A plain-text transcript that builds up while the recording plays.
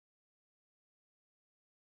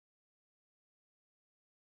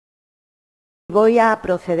Voy a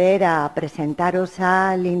proceder a presentaros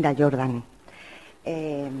a Linda Jordan.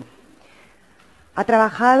 Ha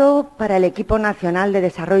trabajado para el Equipo Nacional de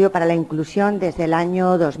Desarrollo para la Inclusión desde el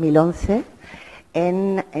año 2011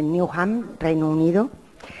 en Newham, Reino Unido.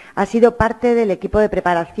 Ha sido parte del equipo de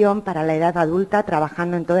preparación para la edad adulta,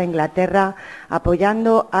 trabajando en toda Inglaterra,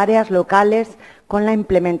 apoyando áreas locales con la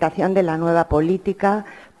implementación de la nueva política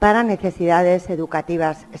para necesidades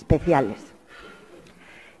educativas especiales.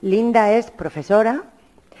 Linda es profesora,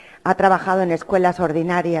 ha trabajado en escuelas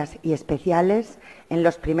ordinarias y especiales en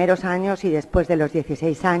los primeros años y después de los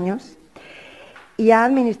 16 años y ha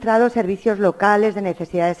administrado servicios locales de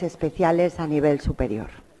necesidades especiales a nivel superior.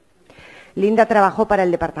 Linda trabajó para el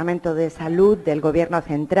Departamento de Salud del Gobierno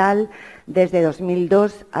Central desde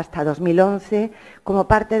 2002 hasta 2011 como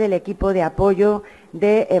parte del equipo de apoyo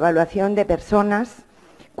de evaluación de personas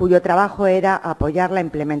cuyo trabajo era apoyar la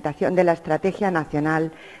implementación de la Estrategia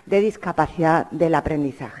Nacional de Discapacidad del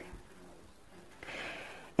Aprendizaje.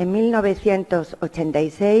 En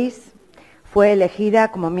 1986 fue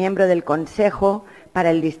elegida como miembro del Consejo para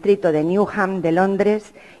el Distrito de Newham de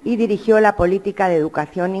Londres y dirigió la política de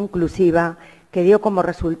educación inclusiva que dio como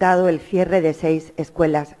resultado el cierre de 6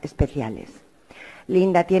 escuelas especiales.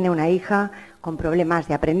 Linda tiene una hija con problemas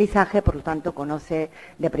de aprendizaje, por lo tanto conoce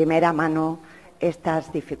de primera mano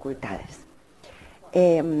estas dificultades.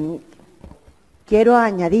 Quiero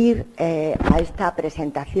añadir a esta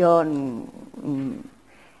presentación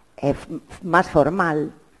más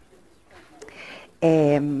formal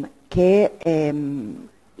que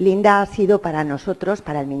Linda ha sido para nosotros,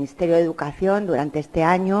 para el Ministerio de Educación, durante este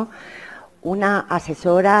año, una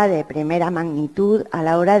asesora de primera magnitud a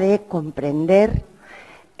la hora de comprender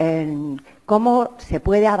cómo se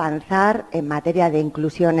puede avanzar en materia de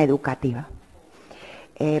inclusión educativa.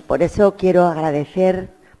 Por eso quiero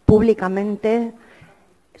agradecer públicamente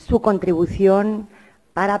su contribución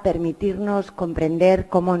para permitirnos comprender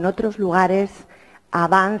cómo en otros lugares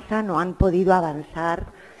avanzan o han podido avanzar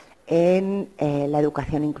en la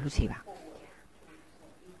educación inclusiva.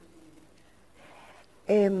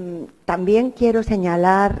 También quiero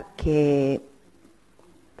señalar que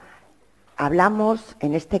hablamos,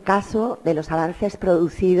 en este caso, de los avances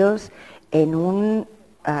producidos en un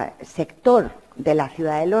sector de la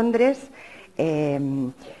ciudad de Londres,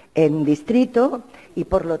 en distrito, y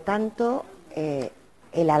por lo tanto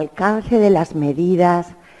el alcance de las medidas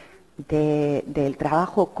del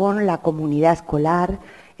trabajo con la comunidad escolar,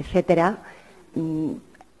 etcétera,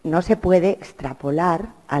 no se puede extrapolar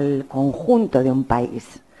al conjunto de un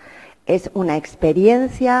país. Es una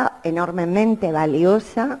experiencia enormemente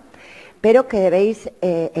valiosa, pero que debéis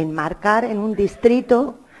enmarcar en un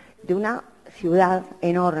distrito de una ciudad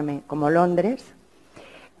enorme como Londres,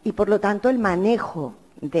 y por lo tanto el manejo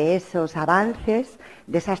de esos avances,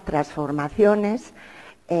 de esas transformaciones,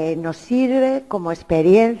 nos sirve como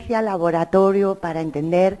experiencia, laboratorio para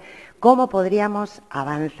entender cómo podríamos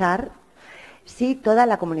avanzar si toda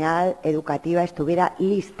la comunidad educativa estuviera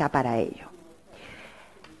lista para ello.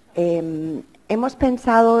 Hemos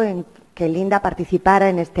pensado en que Linda participara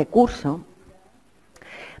en este curso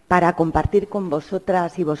para compartir con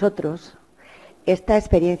vosotras y vosotros esta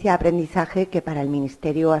experiencia de aprendizaje que para el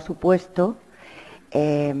Ministerio ha supuesto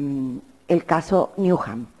el caso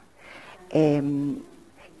Newham,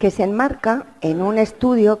 que se enmarca en un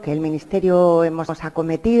estudio que el Ministerio hemos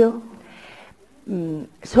acometido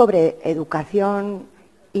sobre educación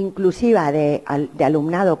inclusiva de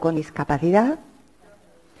alumnado con discapacidad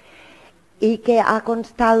y que ha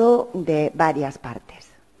constado de varias partes.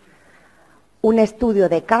 Un estudio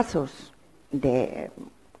de casos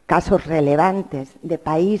relevantes de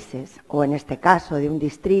países, o en este caso de un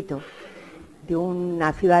distrito, de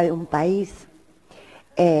una ciudad, de un país,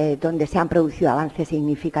 donde se han producido avances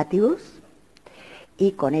significativos,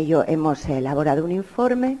 y con ello hemos elaborado un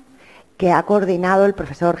informe que ha coordinado el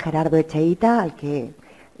profesor Gerardo Echeita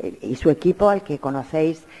y su equipo, al que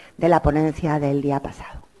conocéis de la ponencia del día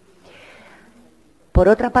pasado. Por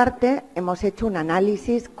otra parte, hemos hecho un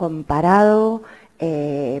análisis comparado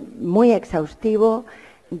muy exhaustivo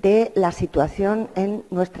de la situación en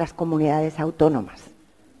nuestras comunidades autónomas,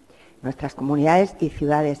 nuestras comunidades y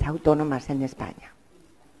ciudades autónomas en España.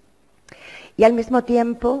 Y al mismo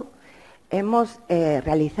tiempo hemos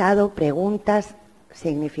realizado preguntas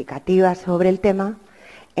significativas sobre el tema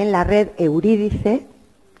en la red Eurídice,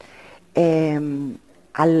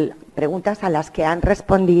 preguntas a las que han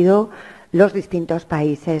respondido los distintos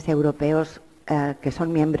países europeos que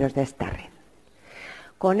son miembros de esta red.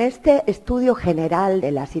 Con este estudio general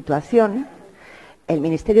de la situación, el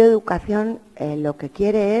Ministerio de Educación lo que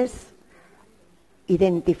quiere es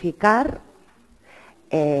identificar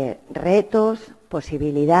retos,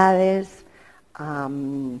 posibilidades,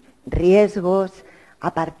 riesgos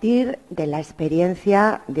a partir de la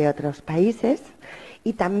experiencia de otros países,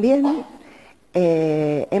 y también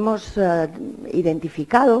hemos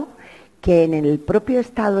identificado que en el propio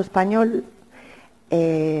Estado español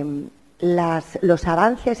los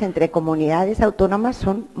avances entre comunidades autónomas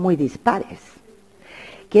son muy dispares.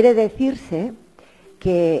 Quiere decirse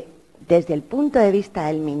que desde el punto de vista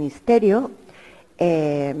del Ministerio,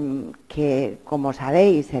 que como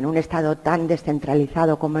sabéis, en un Estado tan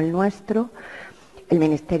descentralizado como el nuestro, el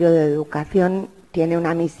Ministerio de Educación tiene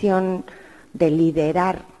una misión de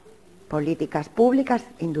liderar políticas públicas,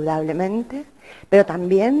 indudablemente, pero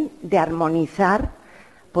también de armonizar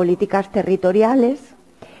políticas territoriales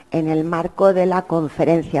en el marco de la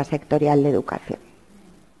Conferencia Sectorial de Educación.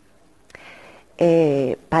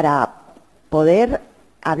 Para poder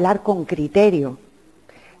hablar con criterio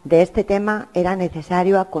de este tema era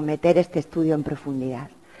necesario acometer este estudio en profundidad.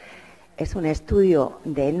 Es un estudio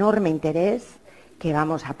de enorme interés que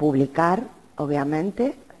vamos a publicar,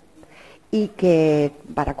 obviamente, y que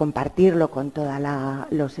para compartirlo con todos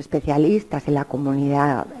los especialistas en la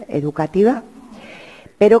comunidad educativa,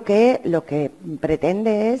 pero que lo que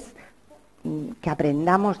pretende es que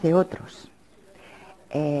aprendamos de otros,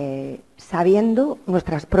 sabiendo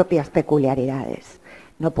nuestras propias peculiaridades.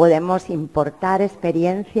 No podemos importar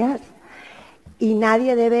experiencias y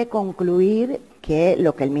nadie debe concluir que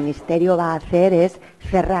lo que el Ministerio va a hacer es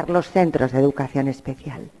cerrar los centros de educación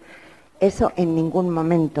especial. Eso en ningún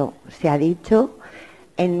momento se ha dicho,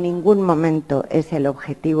 en ningún momento es el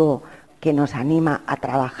objetivo que nos anima a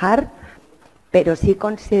trabajar, pero sí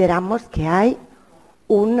consideramos que hay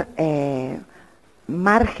un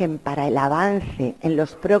margen para el avance en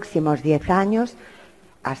los próximos 10 años,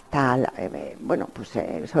 hasta,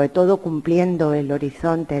 sobre todo cumpliendo el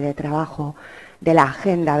horizonte de trabajo de la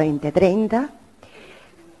Agenda 2030,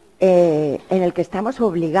 en el que estamos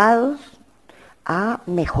obligados a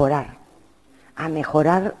mejorar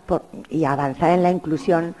y avanzar en la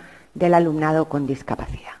inclusión del alumnado con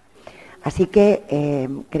discapacidad. Así que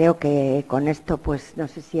creo que con esto, pues no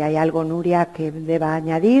sé si hay algo, Nuria, que deba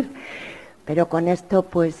añadir, pero con esto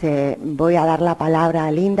pues voy a dar la palabra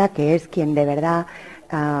a Linda, que es quien de verdad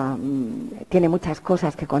tiene muchas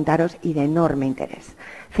cosas que contaros y de enorme interés.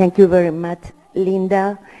 Thank you very much,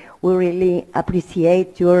 Linda. We really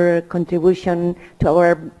appreciate your contribution to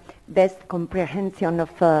our best comprehension of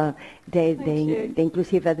the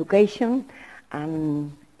inclusive education,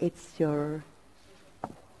 and it's your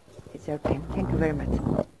time. Thank you very much.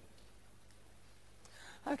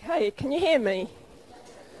 Okay, can you hear me?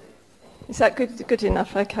 Is that good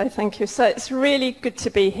enough? Okay, thank you. So it's really good to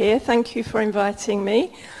be here. Thank you for inviting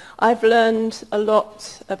me. I've learned a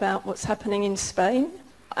lot about what's happening in Spain.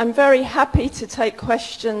 I'm very happy to take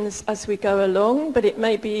questions as we go along, but it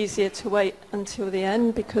may be easier to wait until the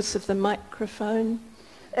end because of the microphone.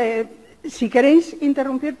 Si queréis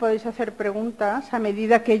interrumpir, podéis hacer preguntas a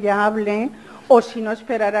medida que ella hable, o si no,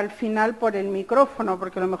 esperar al final por el micrófono,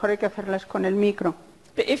 porque a lo mejor hay que hacerlas con el micro.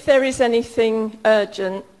 But if there is anything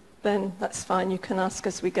urgent, then that's fine, you can ask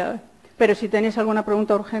as we go. Pero si tenéis alguna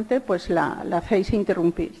pregunta urgente, pues la hacéis e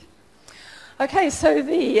interrumpís. Okay, so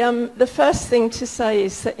the first thing to say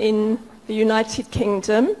is that in the United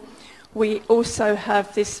Kingdom, we also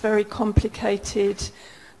have this very complicated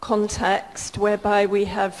context whereby we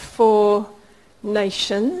have 4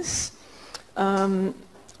 nations,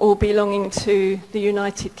 all belonging to the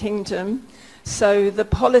United Kingdom. So the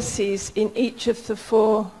policies in each of the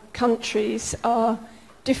 4 countries are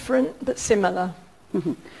different but similar.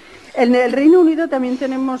 En el Reino Unido también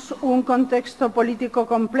tenemos un contexto político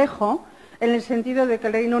complejo, en el sentido de que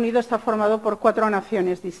el Reino Unido está formado por 4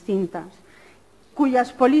 naciones distintas,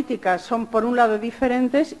 cuyas políticas son por un lado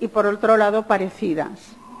diferentes y por otro lado parecidas.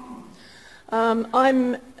 I'm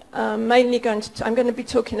going to be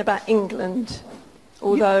talking about England,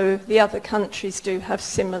 although the other countries do have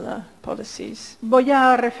similar policies. Voy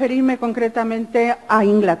a referirme concretamente a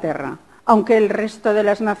Inglaterra, aunque el resto de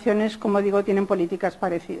las naciones, como digo, tienen políticas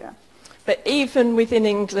parecidas. But even within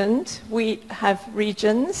England, we have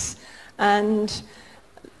regions and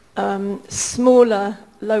smaller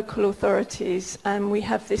local authorities, and we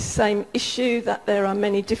have this same issue that there are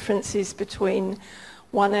many differences between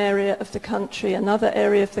one area of the country, another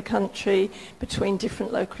area of the country, between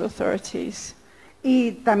different local authorities.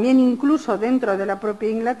 Y también incluso dentro de la propia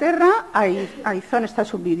Inglaterra hay zonas, está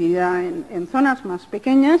subdividida en zonas más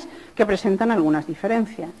pequeñas que presentan algunas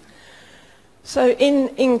diferencias. So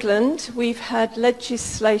in England, we've had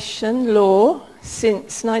legislation, law,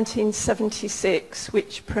 since 1976,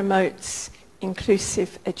 which promotes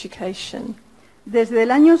inclusive education. Desde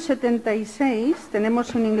el año 76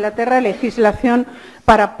 tenemos en Inglaterra legislación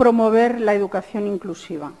para promover la educación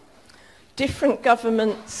inclusiva. Different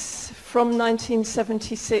governments from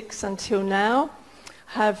 1976 until now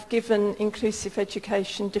have given inclusive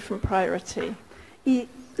education different priority. Y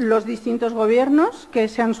los distintos gobiernos que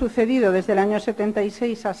se han sucedido desde el año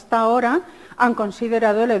 76 hasta ahora han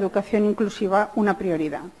considerado la educación inclusiva una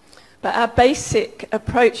prioridad. But our basic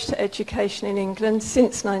approach to education in England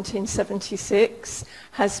since 1976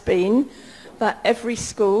 has been that every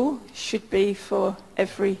school should be for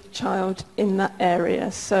every child in that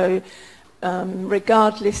area. So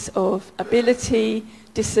regardless of ability,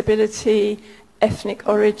 disability, ethnic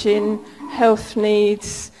origin, health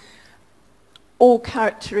needs, all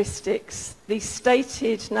characteristics, the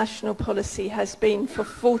stated national policy has been for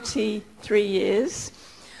 43 years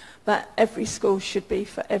that every school should be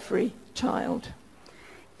for every child.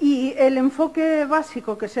 Y el enfoque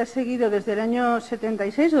básico que se ha seguido desde el año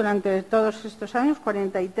 76, durante todos estos años,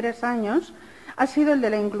 43 años, ha sido el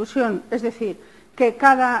de la inclusión, es decir, que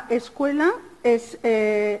cada escuela es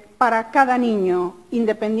para cada niño,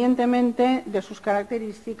 independientemente de sus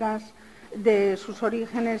características, de sus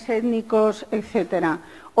orígenes étnicos, etcétera,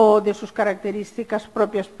 o de sus características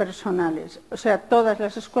propias personales. O sea, todas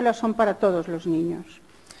las escuelas son para todos los niños.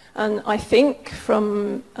 And I think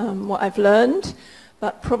from what I've learned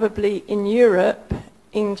that probably in Europe,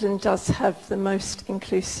 England does have the most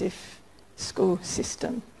inclusive school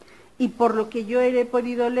system. Y por lo que yo he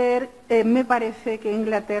podido leer, me parece que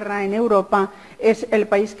Inglaterra en Europa es el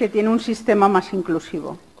país que tiene un sistema más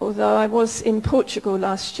inclusivo. Although I was in Portugal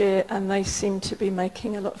last year and they seem to be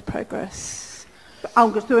making a lot of progress.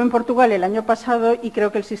 Aunque estuve en Portugal el año pasado y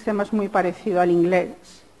creo que el sistema es muy parecido al inglés.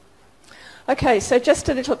 Okay, so just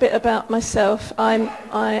a little bit about myself. I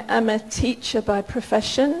am a teacher by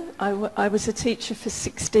profession. I was a teacher for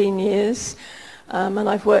 16 years. And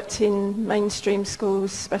I've worked in mainstream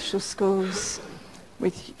schools, special schools,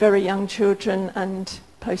 with very young children and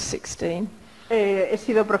post-16. He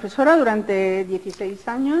sido profesora durante 16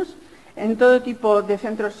 años en todo tipo de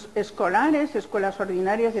centros escolares, escuelas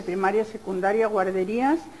ordinarias de primaria, secundaria,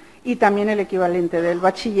 guarderías y también el equivalente del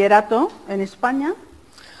bachillerato en España.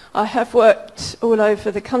 I have worked all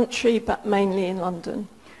over the country, but mainly in London.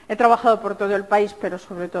 He trabajado por todo el país, pero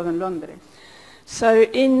sobre todo en Londres. So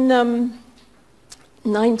in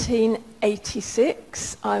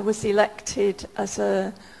 1986, I was elected as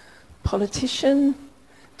a politician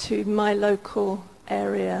to my local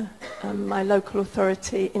area, my local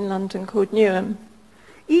authority in London called Newham.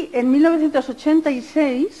 Y en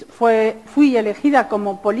 1986 fui elegida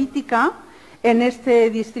como política en este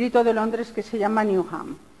distrito de Londres que se llama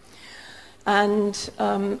Newham. And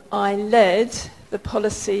I led the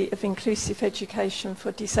policy of inclusive education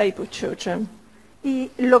for disabled children. Y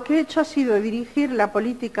lo que he hecho ha sido dirigir la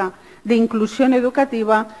política de inclusión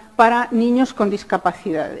educativa para niños con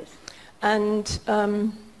discapacidades. And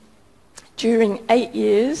during 8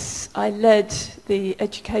 years, I led the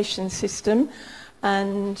education system,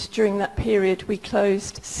 and during that period we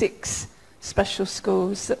closed 6 special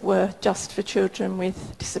schools that were just for children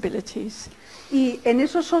with disabilities. Y en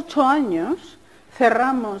esos 8 años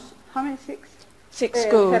cerramos,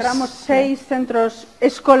 cerramos 6 centros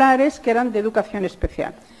escolares que eran de educación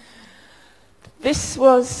especial. This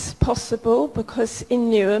was possible because in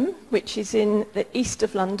Newham, which is in the east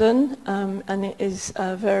of London, and it is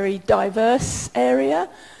a very diverse area,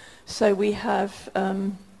 so we have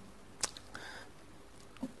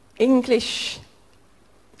English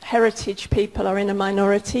heritage people are in a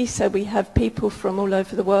minority, so we have people from all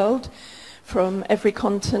over the world, from every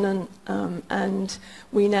continent, and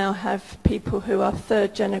we now have people who are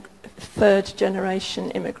third generation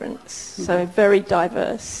immigrants, so very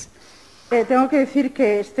diverse. Tengo que decir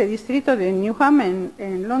que este distrito de Newham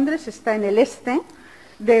en Londres está en el este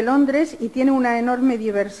de Londres y tiene una enorme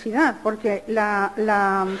diversidad porque la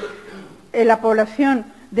población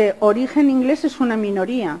de origen inglés es una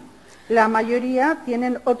minoría. La mayoría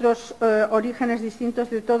tienen otros orígenes distintos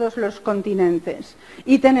de todos los continentes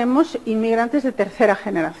y tenemos inmigrantes de tercera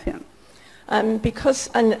generación. Because,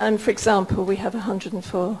 and for example, we have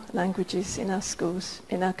 104 languages in our schools,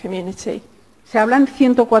 in our community. Se hablan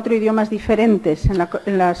 104 idiomas diferentes en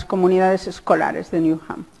las comunidades escolares de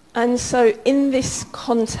Newham. And so in this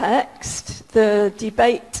context, the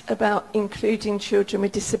debate about including children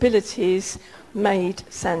with disabilities made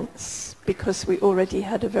sense because we already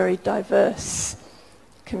had a very diverse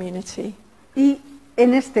community. Y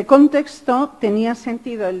en este contexto tenía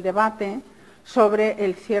sentido el debate sobre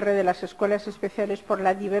el cierre de las escuelas especiales por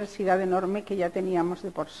la diversidad enorme que ya teníamos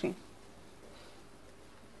de por sí.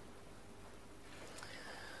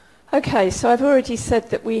 Okay, so I've already said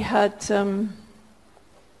that we had a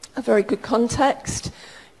very good context.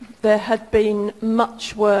 There had been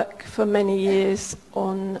much work for many years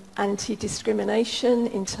on anti-discrimination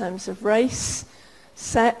in terms of race,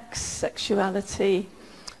 sex, sexuality,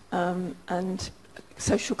 and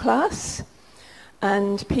social class.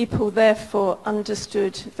 And people therefore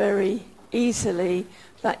understood very easily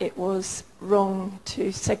that it was wrong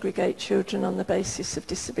to segregate children on the basis of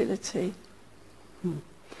disability.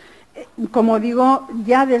 Como digo,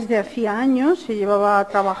 ya desde hacía años se llevaba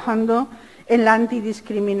trabajando en la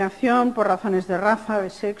antidiscriminación por razones de raza, de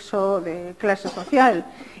sexo, de clase social,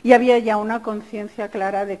 y había ya una conciencia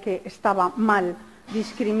clara de que estaba mal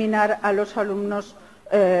discriminar a los alumnos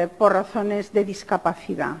por razones de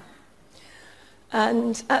discapacidad.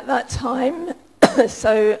 And at that time,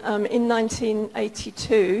 so in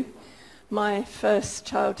 1982, my first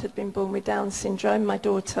child had been born with Down syndrome, my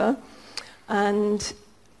daughter, and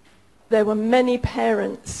there were many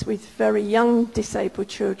parents with very young disabled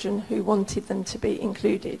children who wanted them to be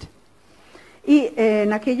included. Y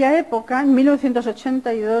en aquella época, en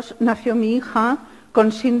 1982, nació mi hija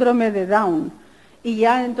con síndrome de Down. Y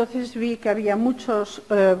ya entonces vi que había muchos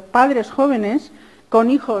padres jóvenes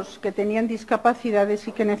con hijos que tenían discapacidades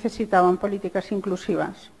y que necesitaban políticas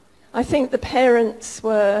inclusivas. I think the parents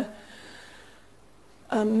were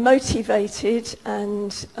motivated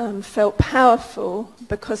and felt powerful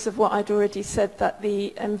because of what I'd already said, that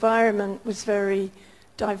the environment was very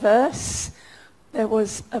diverse. There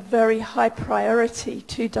was a very high priority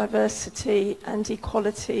to diversity and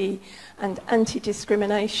equality and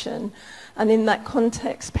anti-discrimination. And in that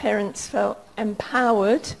context, parents felt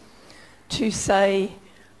empowered to say,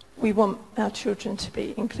 we want our children to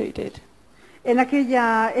be included. En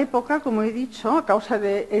aquella época, como he dicho, a causa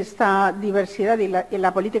de esta diversidad y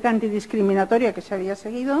la política antidiscriminatoria que se había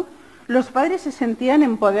seguido, los padres se sentían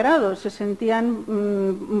empoderados, se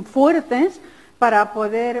sentían fuertes para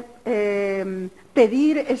poder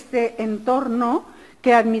pedir este entorno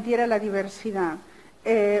que admitiera la diversidad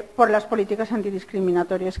por las políticas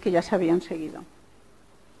antidiscriminatorias que ya se habían seguido.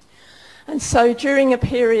 And so during a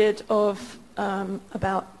period of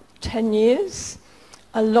about 10 years,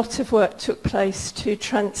 a lot of work took place to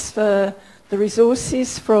transfer the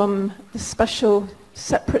resources from the special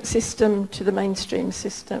separate system to the mainstream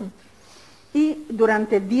system. Y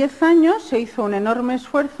durante 10 años se hizo un enorme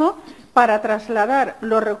esfuerzo para trasladar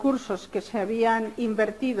los recursos que se habían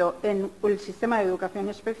invertido en el sistema de educación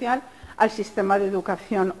especial al sistema de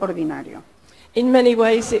educación ordinario. In many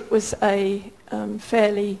ways it was a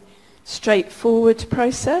fairly straightforward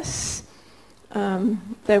process.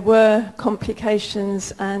 There were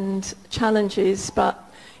complications and challenges, but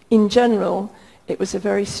in general it was a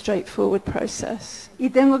very straightforward process.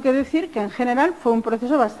 Y tengo que decir que en general fue un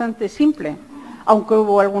proceso bastante simple, aunque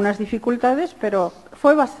hubo algunas dificultades, pero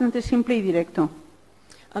fue bastante simple y directo.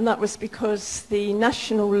 And that was because the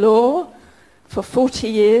national law for 40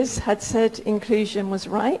 years had said inclusion was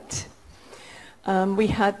right. We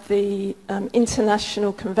had the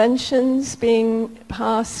international conventions being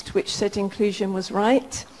passed which said inclusion was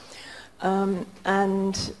right.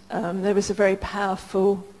 And there was a very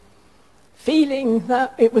powerful feeling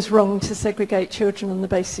that it was wrong to segregate children on the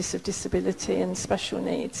basis of disability and special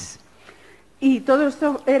needs. Y todo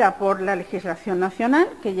esto era por la legislación nacional,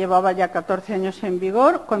 que llevaba ya 14 años en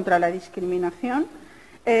vigor contra la discriminación,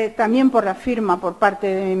 también por la firma por parte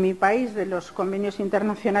de mi país de los convenios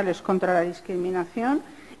internacionales contra la discriminación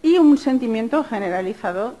y un sentimiento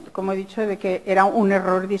generalizado, como he dicho, de que era un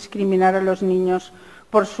error discriminar a los niños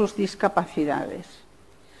por sus discapacidades.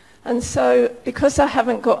 And so, because I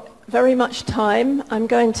haven't got very much time, I'm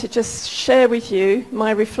going to just share with you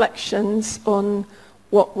my reflections on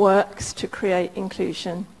what works to create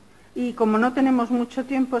inclusion. Y como no tenemos mucho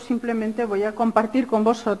tiempo, simplemente voy a compartir con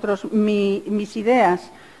vosotros mis ideas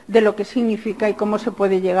de lo que significa y cómo se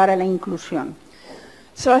puede llegar a la inclusión.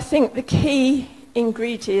 So I think the key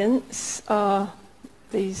ingredients are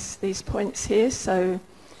these points here. So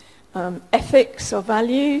ethics or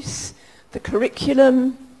values, the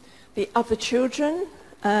curriculum, the other children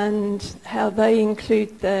and how they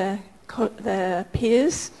include their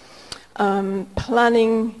peers,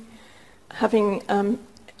 planning, having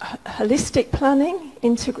holistic planning,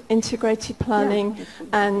 integrated planning,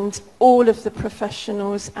 and all of the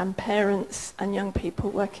professionals and parents and young people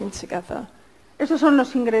working together. Esos son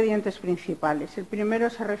los ingredientes principales. El primero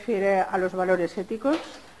se refiere a los valores éticos,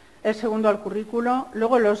 el segundo al currículo,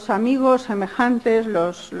 luego los amigos, semejantes,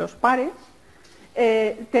 los pares,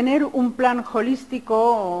 tener un plan holístico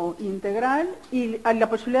o integral y la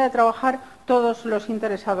posibilidad de trabajar todos los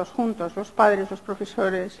interesados juntos, los padres, los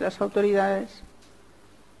profesores, las autoridades.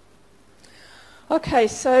 Okay,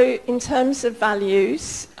 so in terms of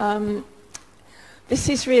values, this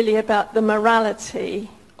is really about the morality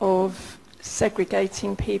of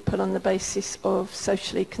segregating people on the basis of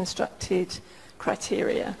socially constructed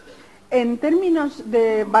criteria. En términos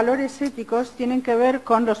de valores éticos, tienen que ver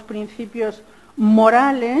con los principios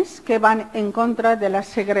morales que van en contra de la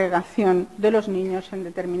segregación de los niños en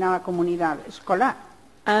determinada comunidad escolar.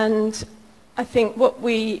 And I think what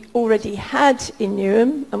we already had in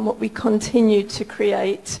Newham and what we continued to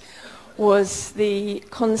create was the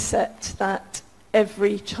concept that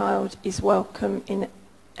every child is welcome in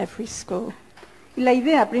every school. Y la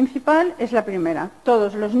idea principal es la primera.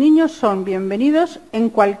 Todos los niños son bienvenidos en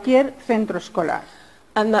cualquier centro escolar.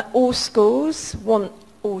 And that all schools want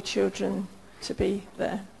all children to be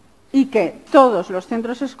there. Y que todos los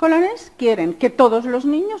centros escolares quieren que todos los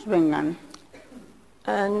niños vengan.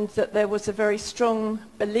 And that there was a very strong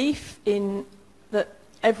belief in that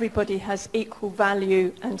everybody has equal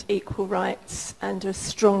value and equal rights and a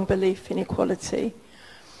strong belief in equality.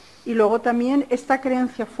 Y luego también esta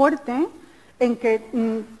creencia fuerte en que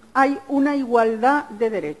hay una igualdad de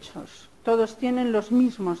derechos. Todos tienen los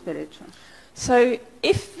mismos derechos. So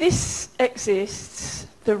if this exists,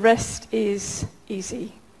 the rest is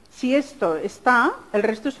easy. Si esto está, el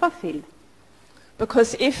resto es fácil.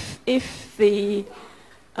 Because if the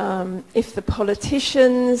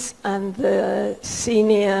politicians and the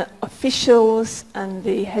senior officials and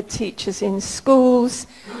the head teachers in schools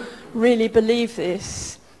really believe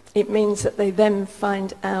this, it means that they then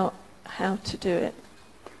find out how to do it.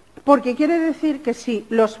 Porque quiere decir que si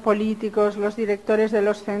los políticos, los directores de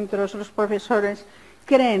los centros, los profesores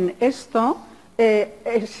creen esto,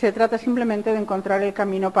 se trata simplemente de encontrar el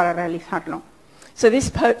camino para realizarlo. So this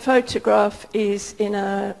photograph is in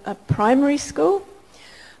a primary school,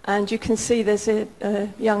 and you can see there's a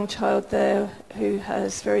young child there who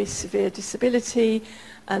has very severe disability,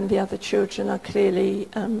 and the other children are clearly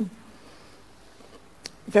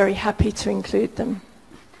very happy to include them.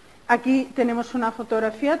 Aquí tenemos una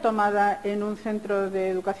fotografía tomada en un centro de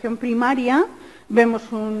educación primaria.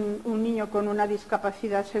 Vemos un niño con una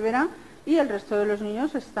discapacidad severa y el resto de los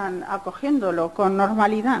niños están acogiéndolo con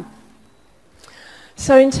normalidad.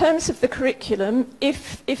 So in terms of the curriculum,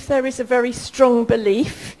 if there is a very strong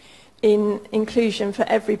belief in inclusion for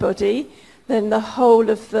everybody, then the whole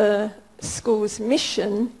of the school's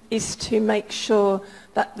mission is to make sure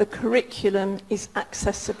that the curriculum is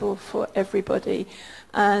accessible for everybody.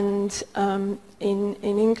 And in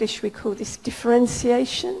English we call this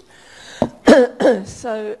differentiation.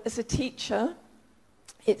 So as a teacher,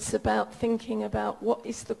 it's about thinking about what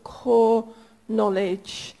is the core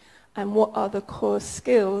knowledge and what are the core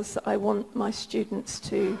skills that I want my students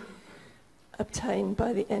to obtain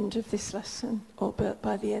by the end of this lesson, or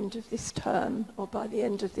by the end of this term, or by the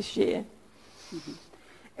end of this year.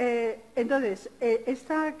 Entonces,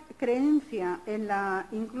 esta creencia en la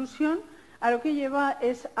inclusión a lo que lleva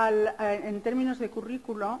es, en términos de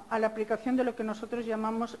currículo, a la aplicación de lo que nosotros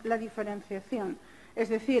llamamos la diferenciación. Es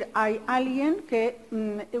decir, hay alguien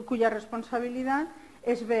cuya responsabilidad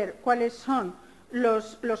es ver cuáles son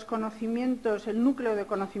los conocimientos, el núcleo de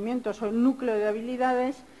conocimientos o el núcleo de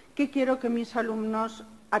habilidades que quiero que mis alumnos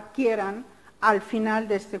adquieran al final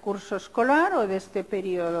de este curso escolar o de este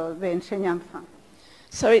periodo de enseñanza.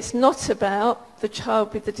 So it's not about the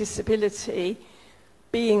child with the disability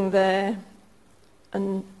being there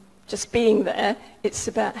and just being there. It's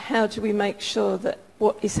about how do we make sure that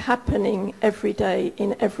what is happening every day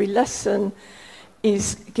in every lesson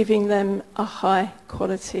is giving them a high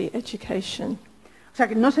quality education. O sea,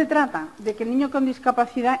 que no se trata de que el niño con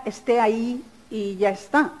discapacidad esté ahí y ya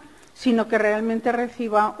está, sino que realmente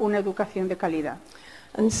reciba una educación de calidad.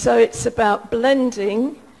 And so it's about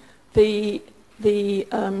blending the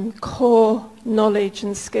core knowledge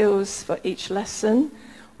and skills for each lesson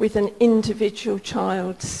with an individual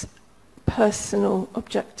child's personal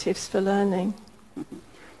objectives for learning.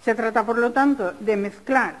 Se trata, por lo tanto, de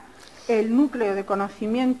mezclar el núcleo de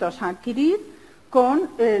conocimientos a adquirir con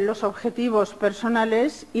los objetivos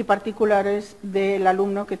personales y particulares del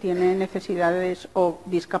alumno que tiene necesidades o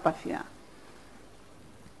discapacidad.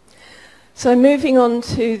 So moving on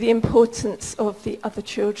to the importance of the other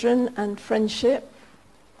children and friendship.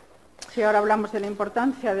 Si ahora hablamos de la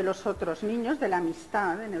importancia de los otros niños, de la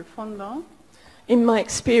amistad en el fondo. In my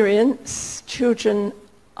experience, children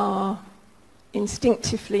are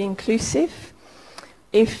instinctively inclusive.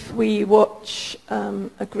 If we watch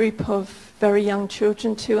a group of very young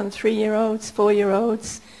children, 2- and 3-year-olds,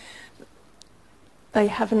 4-year-olds, they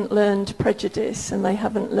haven't learned prejudice and they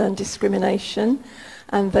haven't learned discrimination,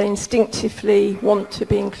 and they instinctively want to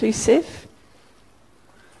be inclusive.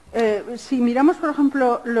 Si miramos, por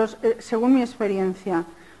ejemplo, según mi experiencia,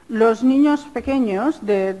 los niños pequeños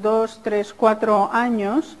de 2, 3, 4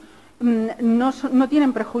 años no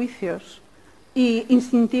tienen prejuicios y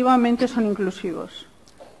instintivamente son inclusivos.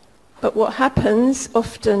 But what happens,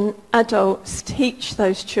 often adults teach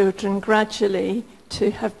those children gradually to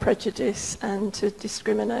have prejudice and to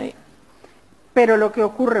discriminate. Pero lo que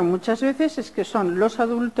ocurre muchas veces es que son los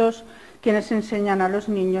adultos quienes enseñan a los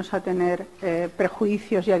niños a tener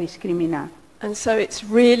prejuicios y a discriminar. And so it's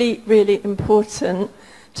really, really important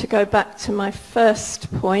to go back to my first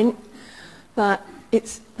point, that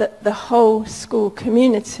it's that the whole school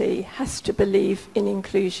community has to believe in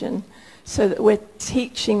inclusion, so that we're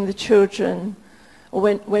teaching the children, or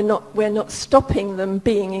we're not stopping them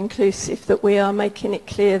being inclusive, that we are making it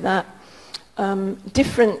clear that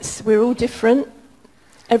we're all different,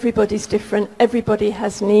 everybody's different, everybody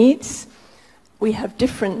has needs, we have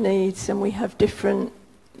different needs and we have different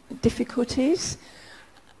difficulties.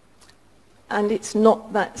 And it's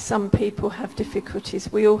not that some people have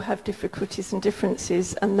difficulties, we all have difficulties and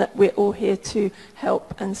differences, and that we're all here to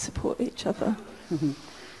help and support each other.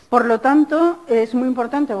 Por lo tanto, es muy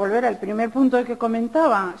importante volver al primer punto que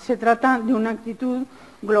comentaba. Se trata de una actitud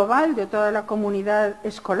global de toda la comunidad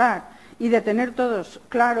escolar y de tener todos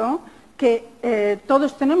claro que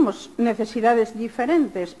todos tenemos necesidades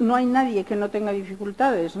diferentes. No hay nadie que no tenga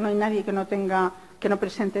dificultades, no hay nadie que no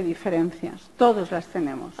presente diferencias. Todos las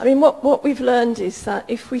tenemos. I mean, what we've learned is that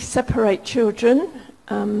if we separate children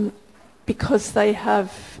because they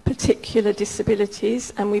have particular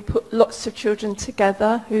disabilities, and we put lots of children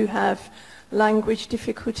together who have language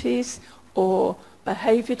difficulties or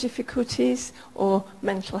behaviour difficulties or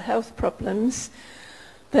mental health problems,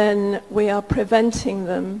 then we are preventing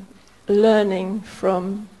them learning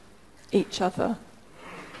from each other.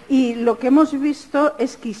 Y lo que hemos visto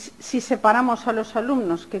es que si separamos a los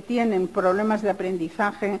alumnos que tienen problemas de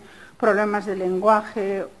aprendizaje, problemas de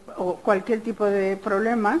lenguaje o cualquier tipo de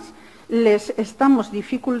problemas, les estamos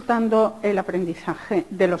dificultando el aprendizaje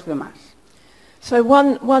de los demás. So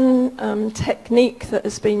one technique that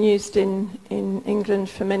has been used in England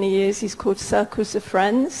for many years is called circles of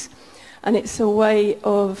friends, and it's a way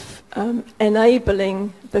of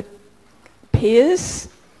enabling the peers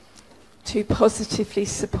to positively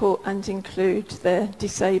support and include their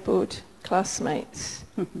disabled classmates.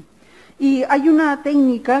 Y hay una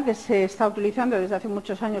técnica que se está utilizando desde hace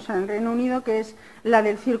muchos años en el Reino Unido, que es la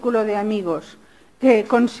del círculo de amigos, que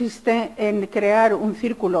consiste en crear un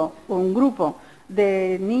círculo o un grupo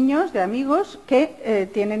de niños, de amigos, que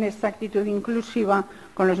tienen esta actitud inclusiva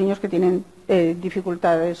con los niños que tienen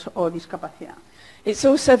dificultades o discapacidad. It's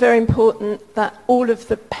also very important that all of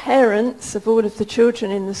the parents of all of the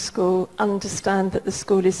children in the school understand that the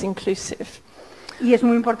school is inclusive. Y es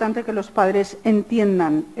muy importante que los padres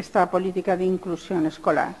entiendan esta política de inclusión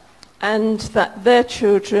escolar. And that their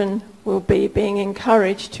children will be being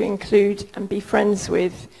encouraged to include and be friends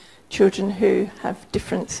with children who have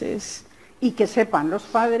differences. Y que sepan los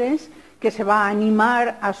padres que se va a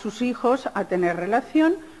animar a sus hijos a tener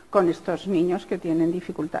relación con estos niños que tienen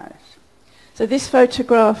dificultades. So this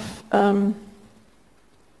photograph,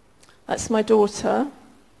 that's my daughter.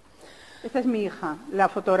 Esta es mi hija, la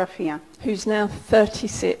fotografía. Who's now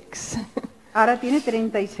 36. Ahora tiene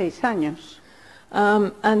 36 años.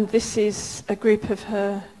 And this is a group of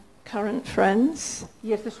her current friends.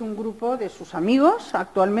 Y este es un grupo de sus amigos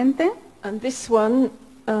actualmente. And this one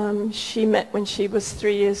she met when she was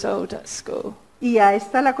 3 years old at school. Y a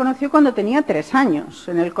esta la conoció cuando tenía 3 años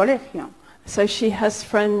en el colegio. So she has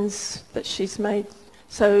friends that she's made.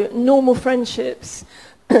 So normal friendships,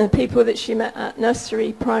 people that she met at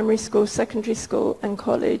nursery, primary school, secondary school and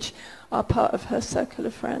college are part of her circle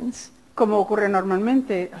of friends. Como ocurre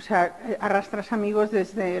normalmente, o sea, arrastras amigos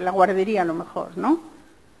desde la guardería a lo mejor, ¿no?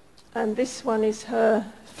 And this one is her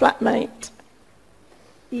flatmate.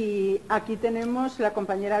 Y aquí tenemos la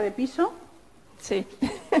compañera de piso. Sí.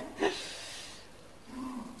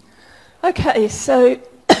 Okay, so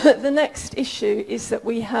the next issue is that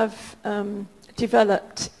we have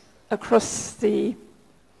developed across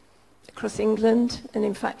England and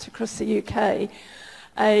in fact across the UK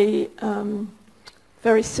a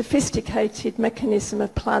very sophisticated mechanism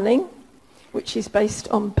of planning which is based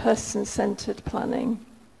on person-centered planning.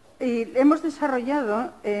 Y hemos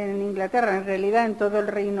desarrollado en Inglaterra, en realidad en todo el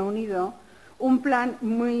Reino Unido, un plan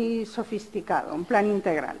muy sofisticado, un plan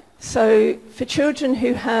integral. So for children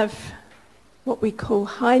who have what we call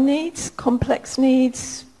high needs, complex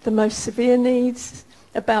needs, the most severe needs,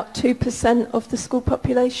 about 2% of the school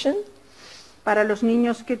population. Para los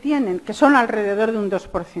niños que son alrededor de un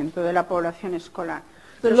 2% de la población escolar,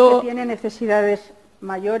 los que tienen necesidades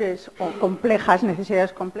mayores o complejas,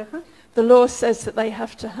 necesidades complejas, the law says that they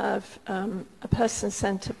have to have a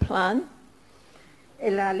person-centered plan.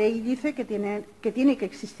 La ley dice que tiene que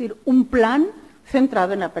existir un plan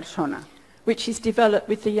centrado en la persona, which is developed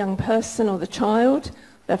with the young person or the child,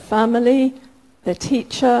 their family, their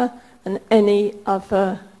teacher, and any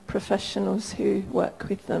other professionals who work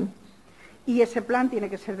with them. y ese plan tiene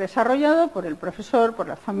que ser desarrollado por el profesor, por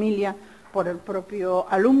la familia, por el propio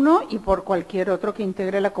alumno y por cualquier otro que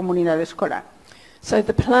integre la comunidad escolar. So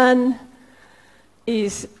the plan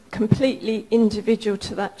is completely individual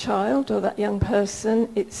to that child or that young person.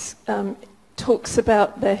 It talks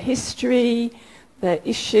about their history, their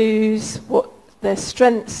issues, what their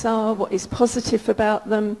strengths are, what is positive about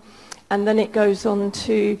them, and then it goes on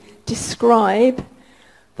to describe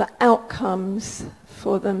the outcomes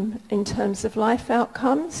for them in terms of life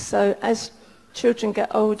outcomes. So as children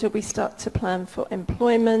get older, we start to plan for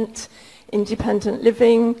employment, independent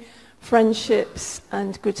living, friendships,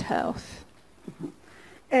 and good health.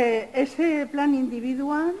 Ese plan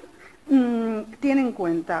individual tiene en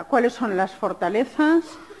cuenta cuáles son las fortalezas,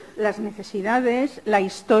 las necesidades, la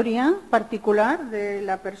historia particular de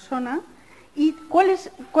la persona y cuáles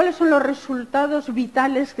son los resultados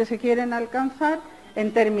vitales que se quieren alcanzar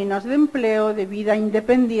en términos de empleo, de vida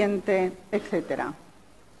independiente, etc.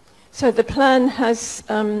 So the plan has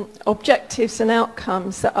objectives and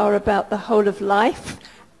outcomes that are about the whole of life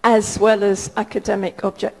as well as academic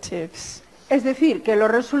objectives. Es decir, que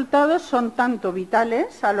los resultados son tanto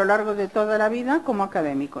vitales a lo largo de toda la vida como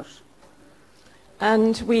académicos.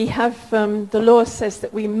 And we have, the law says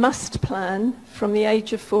that we must plan from the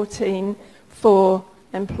age of 14 for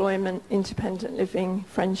employment, independent living,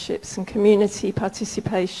 friendships and community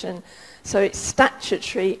participation. So it's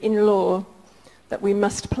statutory in law that we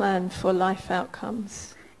must plan for life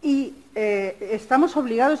outcomes. Y estamos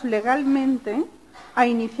obligados legalmente a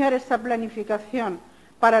iniciar esta planificación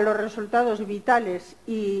para los resultados vitales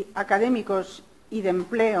y académicos y de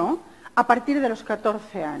empleo a partir de los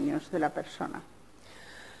 14 años de la persona.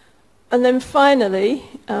 And then finally,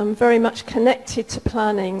 very much connected to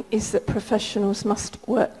planning is that professionals must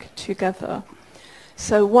work together.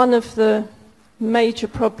 So one of the major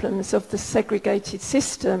problems of the segregated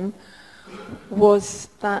system was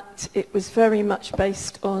that it was very much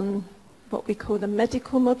based on what we call the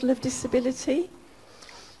medical model of disability.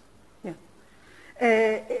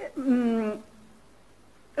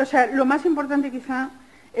 O sea, lo más importante quizá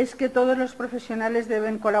es que todos los profesionales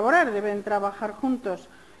deben colaborar, deben trabajar juntos.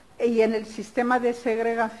 Y en el sistema de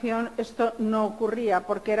segregación esto no ocurría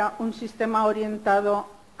porque era un sistema orientado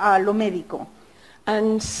a lo médico.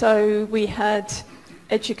 And so we had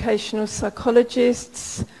educational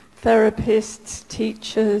psychologists, therapists,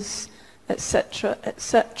 teachers,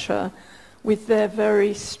 etc., with their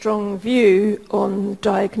very strong view on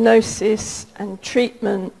diagnosis and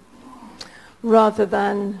treatment rather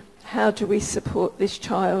than how do we support this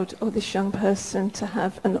child or this young person to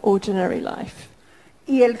have an ordinary life.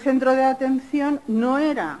 Y el centro de atención no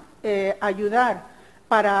era ayudar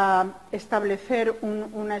para establecer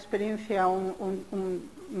una experiencia, un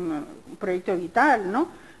proyecto vital, ¿no?,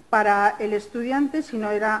 para el estudiante, sino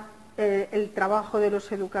era el trabajo de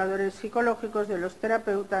los educadores psicológicos, de los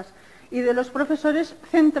terapeutas y de los profesores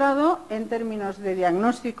centrado en términos de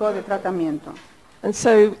diagnóstico, de tratamiento. And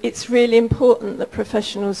so it's really important that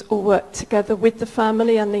professionals all work together with the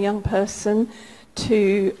family and the young person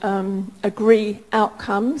to agree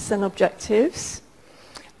outcomes and objectives,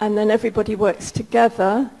 and then everybody works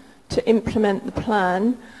together to implement the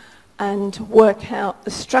plan and work out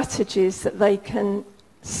the strategies that they can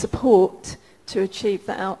support to achieve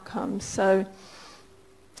the outcomes. So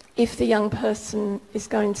if the young person is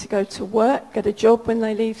going to go to work, get a job when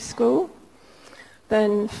they leave school,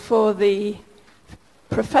 then for the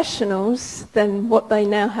professionals, then what they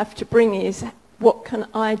now have to bring is, what can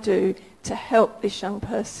I do to help this young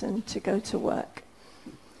person to go to work?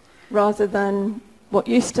 Rather than what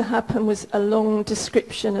used to happen was a long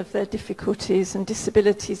description of their difficulties and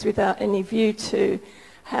disabilities without any view to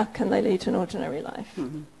how can they lead an ordinary life.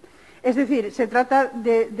 Es decir, se trata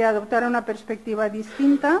de adoptar una perspectiva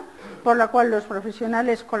distinta por la cual los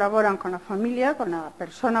profesionales colaboran con la familia, con la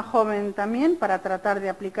persona joven también, para tratar de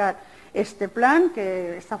aplicar este plan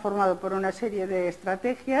que está formado por una serie de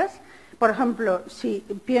estrategias. Por ejemplo, si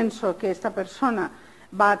pienso que esta persona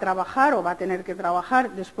va a trabajar o va a tener que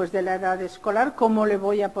trabajar después de la edad escolar, ¿cómo le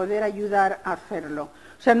voy a poder ayudar a hacerlo?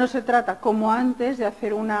 O sea, no se trata, como antes, de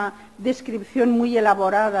hacer una descripción muy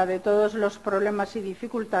elaborada de todos los problemas y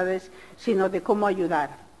dificultades, sino de cómo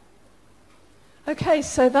ayudar. Okay,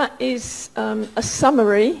 so that is a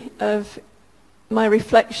summary of my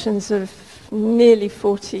reflections of nearly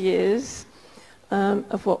 40 years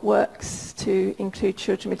of what works to include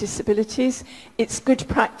children with disabilities. It's good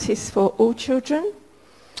practice for all children.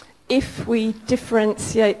 If we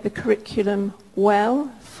differentiate the curriculum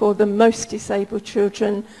well for the most disabled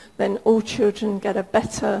children, then all children get a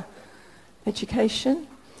better education.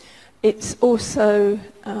 It also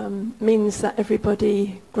means that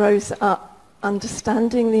everybody grows up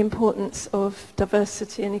understanding the importance of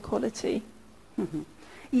diversity and equality.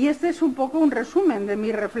 Y este es un poco un resumen de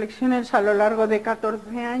mis reflexiones a lo largo de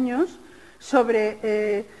 14 años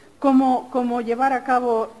sobre cómo llevar a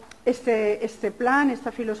cabo este plan,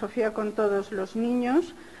 esta filosofía con todos los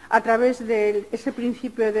niños a través de ese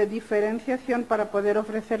principio de diferenciación para poder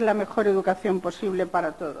ofrecer la mejor educación posible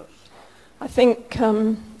para todos. I think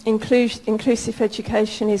inclusive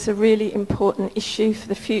education is a really important issue for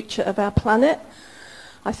the future of our planet.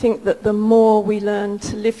 I think that the more we learn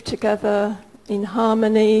to live together in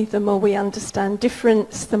harmony, the more we understand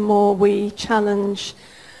difference, the more we challenge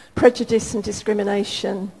prejudice and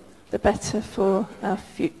discrimination, the better for our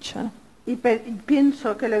future. Y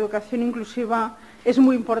pienso que la educación inclusiva es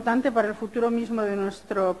muy importante para el futuro mismo de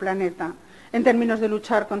nuestro planeta, en términos de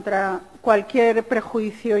luchar contra cualquier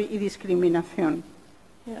prejuicio y discriminación.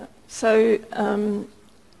 Yeah. So,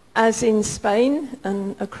 as in Spain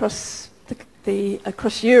and across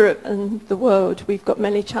across Europe and the world, we've got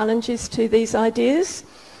many challenges to these ideas,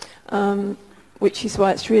 which is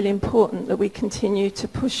why it's really important that we continue to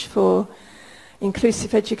push for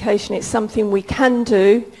inclusive education. It's something we can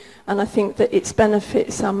do, and I think that its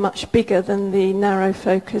benefits are much bigger than the narrow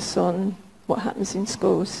focus on what happens in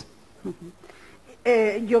schools.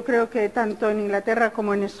 Yo creo que tanto en Inglaterra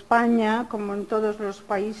como en España, como en todos los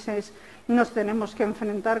países, nos tenemos que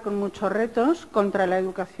enfrentar con muchos retos contra la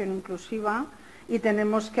educación inclusiva y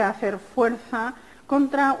tenemos que hacer fuerza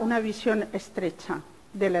contra una visión estrecha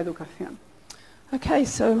de la educación. Okay,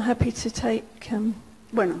 so I'm happy to take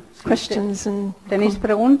bueno, questions and tenéis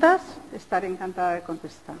preguntas, estaré encantada de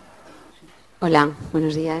contestar. Hola,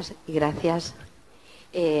 buenos días y gracias.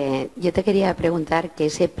 Yo te quería preguntar que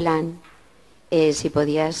ese plan, si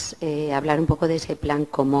podías hablar un poco de ese plan,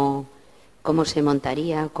 cómo se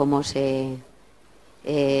montaría,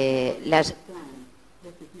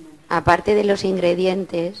 aparte de los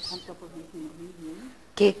ingredientes,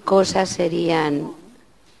 qué cosas serían.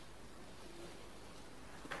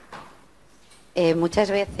 Muchas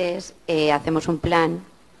veces hacemos un plan,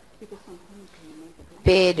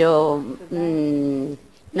 pero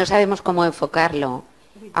no sabemos cómo enfocarlo.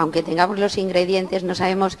 Aunque tengamos los ingredientes, no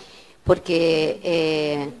sabemos,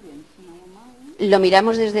 porque lo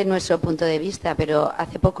miramos desde nuestro punto de vista, pero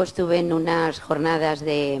hace poco estuve en unas jornadas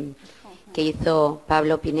que hizo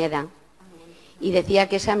Pablo Pineda y decía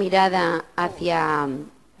que esa mirada hacia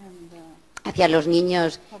los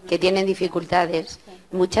niños que tienen dificultades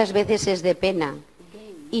muchas veces es de pena.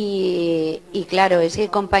 Y claro, ese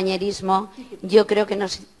compañerismo yo creo que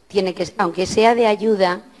nos tiene que, aunque sea de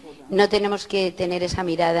ayuda, no tenemos que tener esa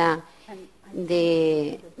mirada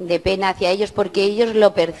de pena hacia ellos, porque ellos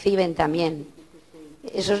lo perciben también.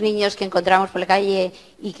 Esos niños que encontramos por la calle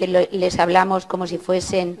y que les hablamos como si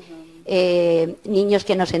fuesen niños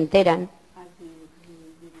que nos enteran.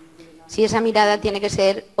 Si esa mirada tiene que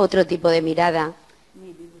ser otro tipo de mirada.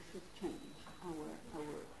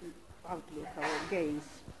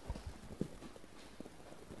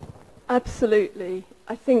 Absolutely.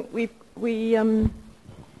 I think we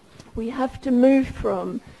have to move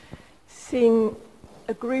from seeing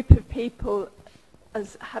a group of people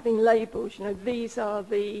as having labels, you know, these are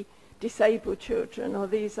the disabled children or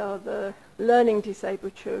these are the learning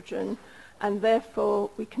disabled children, and therefore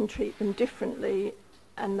we can treat them differently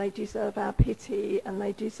and they deserve our pity and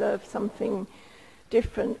they deserve something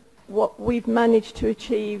different. What we've managed to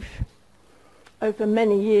achieve over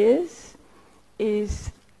many years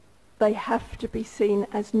is they have to be seen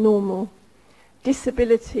as normal.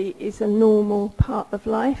 Disability is a normal part of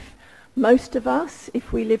life. Most of us,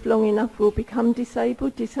 if we live long enough, will become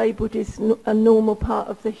disabled. Disabled is a normal part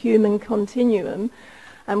of the human continuum,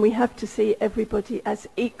 and we have to see everybody as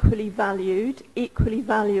equally valued, equally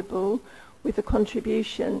valuable, with a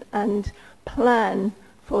contribution, and plan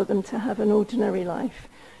for them to have an ordinary life,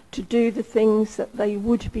 to do the things that they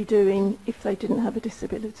would be doing if they didn't have a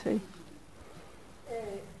disability.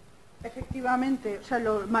 Efectivamente, o sea,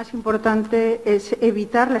 lo más importante es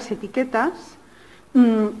evitar las etiquetas,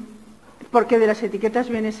 porque de las etiquetas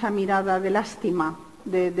viene esa mirada de lástima,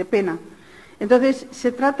 de pena. Entonces,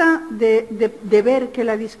 se trata de ver que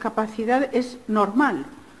la discapacidad es normal.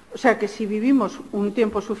 O sea, que si vivimos un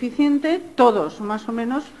tiempo suficiente, todos más o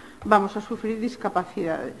menos vamos a sufrir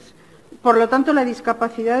discapacidades. Por lo tanto, la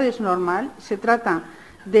discapacidad es normal. Se trata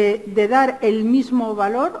de dar el mismo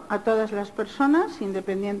valor a todas las personas,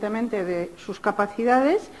 independientemente de sus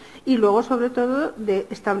capacidades, y luego, sobre todo, de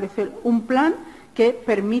establecer un plan que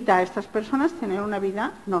permita a estas personas tener una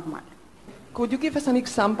vida normal. Could you give us an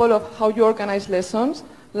example of how you organize lessons?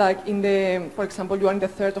 Like for example, you are in the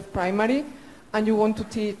 3rd of primary and you want to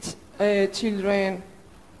teach children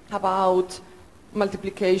about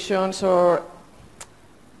multiplications or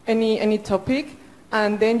any topic,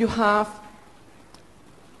 and then you have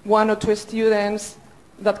 1 or 2 students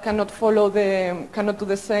that cannot do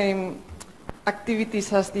the same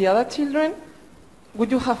activities as the other children.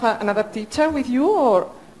 Would you have another teacher with you, or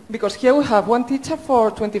because here we have 1 teacher for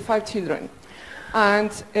 25 children,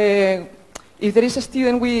 and if there is a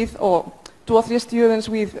student with, or 2 or 3 students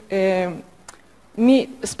with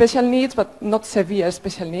special needs but not severe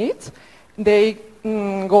special needs, they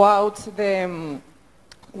go out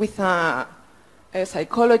with a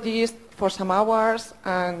psychologist for some hours,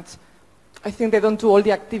 and I think they don't do all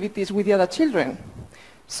the activities with the other children.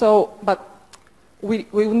 So, but we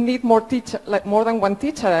need more than 1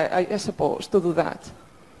 teacher, I suppose, to do that.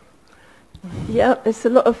 Yeah, there's a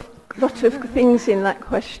lot of things in that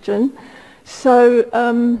question. So,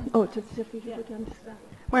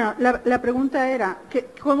 Bueno, la pregunta era,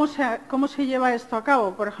 ¿cómo se lleva esto a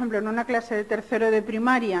cabo? Por ejemplo, en una clase de 3º de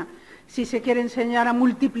primaria, si se quiere enseñar a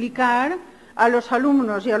multiplicar a los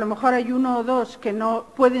alumnos y a lo mejor hay 1 o 2 que no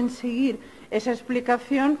pueden seguir esa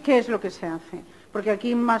explicación, ¿qué es lo que se hace? Porque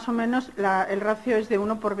aquí más o menos el ratio es de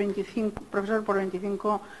 1 por 25, profesor por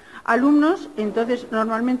 25 alumnos, entonces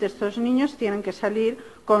normalmente estos niños tienen que salir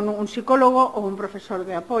con un psicólogo o un profesor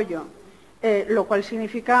de apoyo, lo cual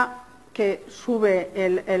significa que sube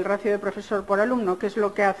el ratio de profesor por alumno, que es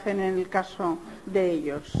lo que hacen en el caso de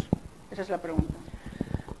ellos. Esa es la pregunta.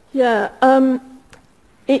 Yeah,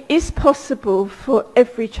 it is possible for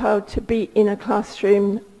every child to be in a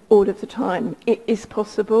classroom all of the time. It is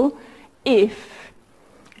possible if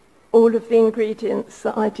all of the ingredients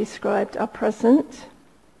that I described are present.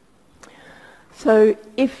 So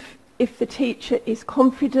if the teacher is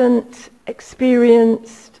confident,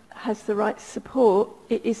 experienced, has the right support,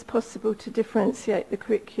 it is possible to differentiate the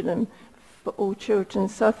curriculum for all children.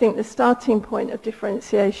 So I think the starting point of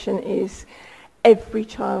differentiation is every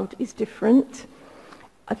child is different.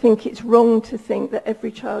 I think it's wrong to think that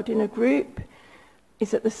every child in a group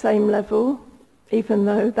is at the same level, even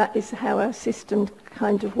though that is how our system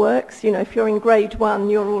kind of works. You know, if you're in grade 1,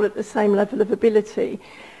 you're all at the same level of ability.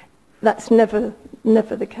 That's never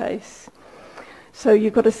the case. So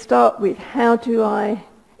you've got to start with, how do I,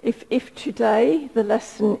 if today the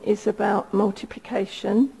lesson is about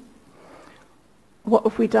multiplication, what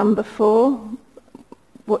have we done before?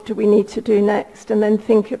 What do we need to do next? And then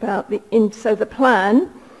think about so the plan,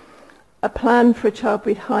 a plan for a child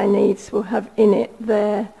with high needs will have in it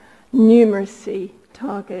their numeracy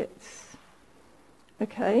targets.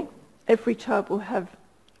 Okay? Every child will have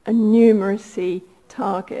a numeracy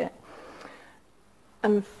target.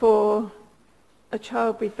 And for a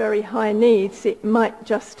child with very high needs, it might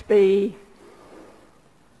just be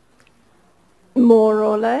more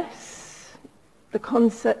or less, the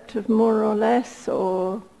concept of more or less,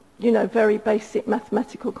 or, you know, very basic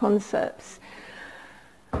mathematical concepts.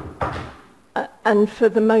 And for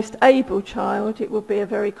the most able child, it will be a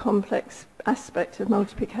very complex aspect of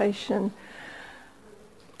multiplication.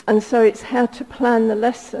 And so it's how to plan the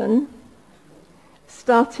lesson,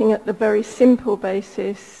 starting at the very simple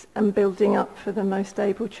basis and building up for the most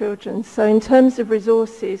able children. So in terms of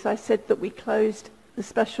resources, I said that we closed the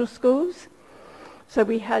special schools. So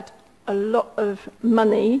we had a lot of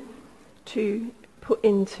money to put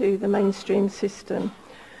into the mainstream system.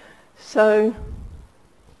 So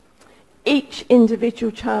each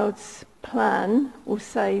individual child's plan will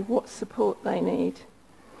say what support they need.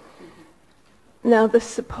 Now, the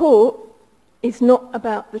support is not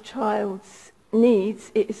about the child's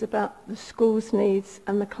needs, it is about the school's needs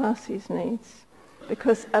and the class's needs.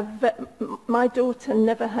 Because my daughter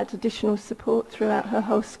never had additional support throughout her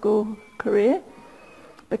whole school career,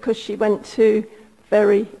 because she went to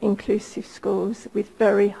very inclusive schools with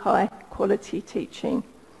very high quality teaching.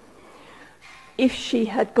 If she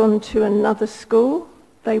had gone to another school,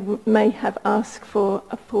 they may have asked for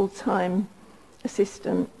a full-time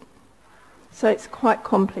assistant. So it's quite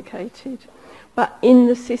complicated. But in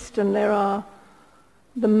the system there are,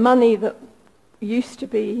 the money that used to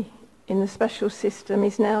be in the special system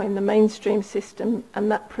is now in the mainstream system, and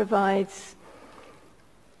that provides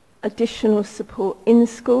additional support in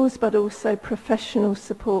schools, but also professional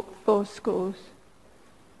support for schools.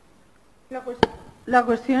 La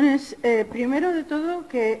cuestión es, primero de todo,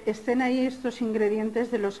 que estén ahí estos ingredientes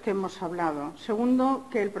de los que hemos hablado. Segundo,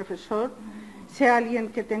 que el profesor sea alguien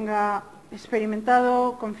que tenga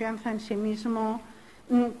experimentado, confianza en sí mismo,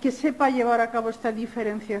 que sepa llevar a cabo esta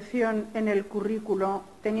diferenciación en el currículo,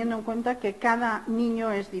 teniendo en cuenta que cada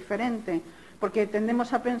niño es diferente. Porque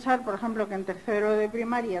tendemos a pensar, por ejemplo, que en tercero de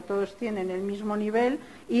primaria todos tienen el mismo nivel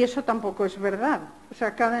y eso tampoco es verdad. O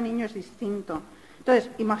sea, cada niño es distinto. Entonces,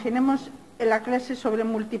 imaginemos la clase sobre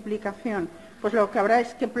multiplicación. Pues lo que habrá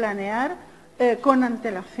es que planear con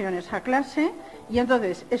antelación esa clase y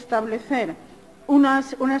entonces establecer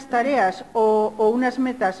unas tareas o unas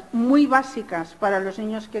metas muy básicas para los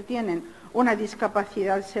niños que tienen una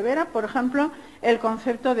discapacidad severa. Por ejemplo, el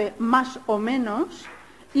concepto de más o menos.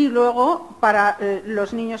 Y luego, para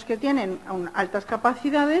los niños que tienen altas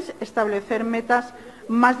capacidades, establecer metas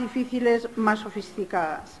más difíciles, más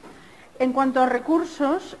sofisticadas. En cuanto a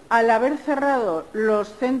recursos, al haber cerrado los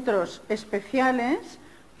centros especiales,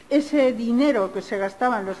 ese dinero que se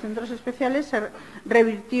gastaba en los centros especiales se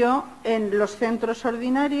revirtió en los centros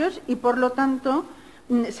ordinarios y, por lo tanto,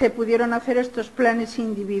 se pudieron hacer estos planes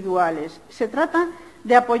individuales. Se trata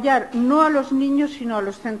de apoyar no a los niños, sino a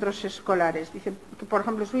los centros escolares. Dice que, por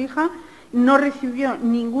ejemplo, su hija no recibió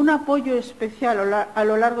ningún apoyo especial a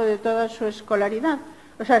lo largo de toda su escolaridad.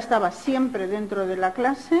 O sea, estaba siempre dentro de la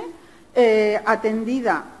clase,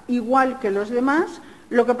 atendida igual que los demás.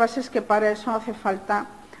 Lo que pasa es que para eso hace falta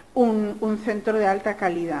un centro de alta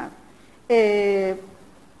calidad.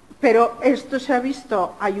 Pero esto se ha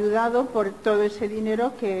visto ayudado por todo ese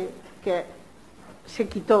dinero que se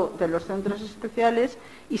quitó de los centros especiales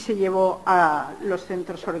y se llevó a los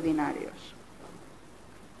centros ordinarios.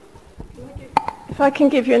 If I can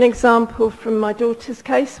give you an example from my daughter's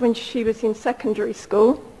case when she was in secondary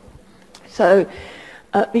school. So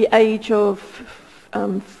at the age of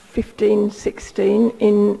 15, 16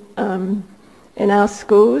 in our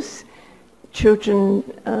schools, children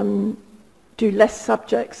do less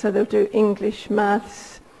subjects, so they'll do English,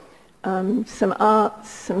 maths, some arts,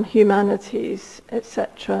 some humanities,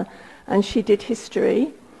 etc. And she did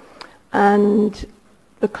history, and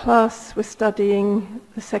the class was studying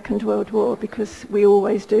the Second World War, because we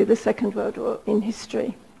always do the Second World War in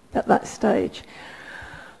history at that stage.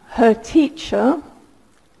 Her teacher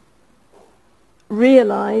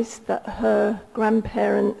realised that her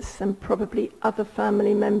grandparents and probably other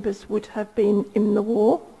family members would have been in the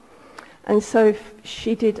war, and so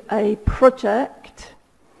she did a project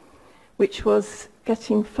which was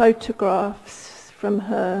getting photographs from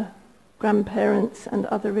her grandparents and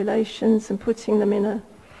other relations and putting them in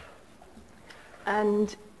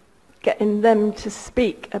and getting them to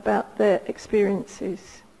speak about their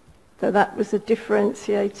experiences. So that was a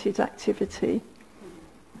differentiated activity.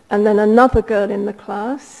 And then another girl in the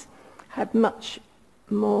class had much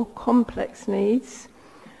more complex needs,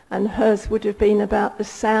 and hers would have been about the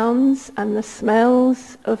sounds and the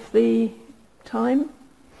smells of the time.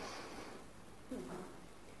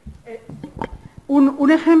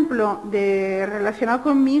 Un ejemplo relacionado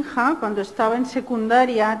con mi hija, cuando estaba en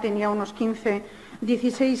secundaria, tenía unos 15,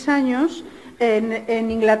 16 años,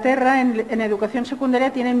 en Inglaterra, en educación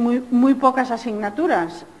secundaria, tienen muy pocas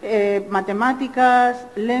asignaturas, matemáticas,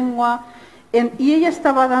 lengua, y ella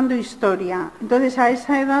estaba dando historia. Entonces, a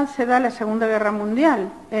esa edad se da la Segunda Guerra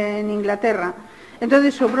Mundial en Inglaterra.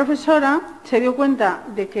 Entonces, su profesora se dio cuenta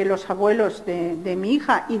de que los abuelos de mi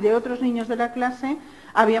hija y de otros niños de la clase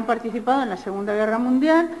habían participado en la Segunda Guerra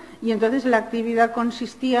Mundial, y entonces la actividad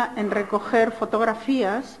consistía en recoger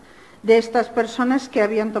fotografías de estas personas que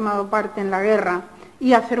habían tomado parte en la guerra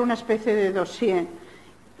y hacer una especie de dossier.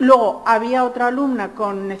 Luego había otra alumna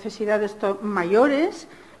con necesidades mayores,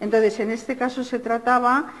 entonces en este caso se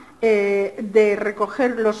trataba de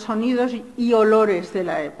recoger los sonidos y olores de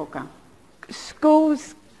la época.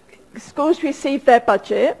 Schools receive their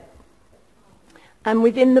budget, and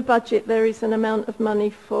within the budget there is an amount of money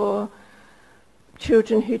for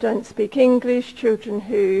children who don't speak English, children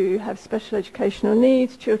who have special educational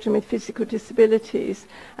needs, children with physical disabilities,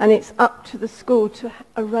 and it's up to the school to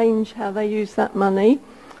arrange how they use that money.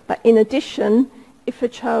 But in addition, if a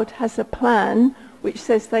child has a plan which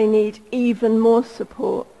says they need even more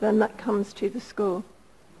support, then that comes to the school.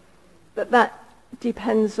 But that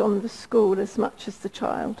depends on the school as much as the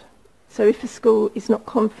child. So if a school is not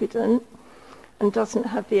confident and doesn't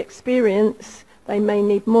have the experience, they may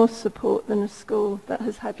need more support than a school that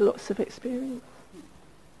has had lots of experience.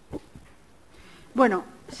 Bueno,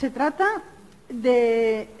 se trata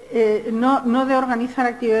de no de organizar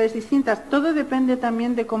actividades distintas. Todo depende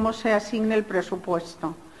también de cómo se asigne el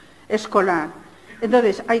presupuesto escolar.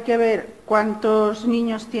 Entonces, hay que ver cuántos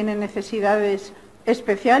niños tienen necesidades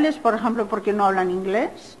especiales, por ejemplo, porque no hablan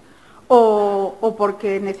inglés o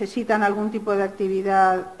porque necesitan algún tipo de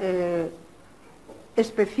actividad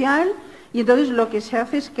especial, y entonces lo que se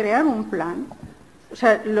hace es crear un plan. O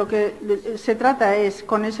sea, lo que se trata es,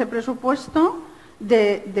 con ese presupuesto,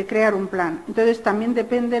 de crear un plan. Entonces también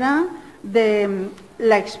dependerá de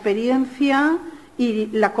la experiencia y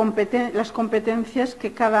las competencias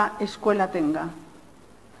que cada escuela tenga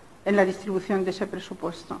en la distribución de ese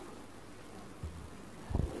presupuesto.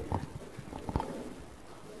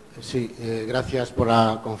 Sí, gracias por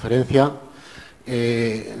la conferencia.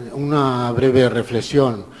 Una breve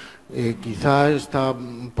reflexión. Quizá está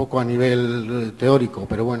un poco a nivel teórico,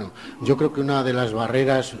 pero bueno, yo creo que una de las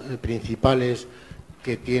barreras principales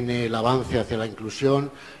que tiene el avance hacia la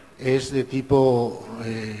inclusión es de tipo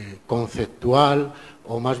conceptual,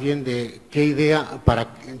 o más bien de qué idea.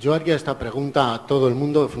 Yo haría esta pregunta a todo el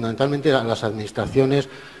mundo, fundamentalmente a las administraciones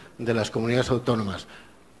de las comunidades autónomas.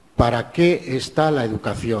 ¿Para qué está la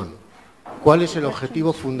educación? ¿Cuál es el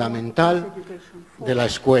objetivo fundamental de la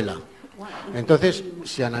escuela? Entonces,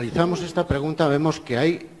 si analizamos esta pregunta, vemos que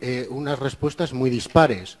hay unas respuestas muy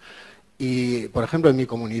dispares. Y, por ejemplo, en mi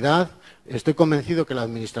comunidad estoy convencido que la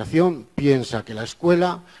administración piensa que la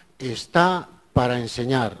escuela está para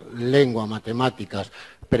enseñar lengua, matemáticas,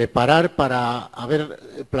 preparar para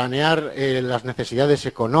planear las necesidades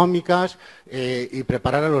económicas y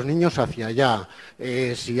preparar a los niños hacia allá.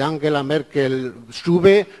 Si Angela Merkel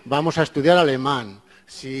sube, vamos a estudiar alemán.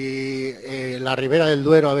 Si la Ribera del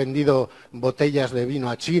Duero ha vendido botellas de vino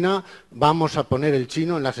a China, vamos a poner el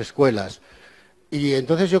chino en las escuelas. Y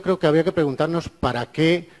entonces yo creo que habría que preguntarnos para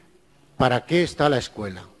qué está la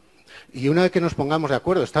escuela. Y una vez que nos pongamos de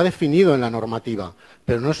acuerdo, está definido en la normativa,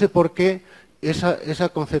 pero no sé por qué esa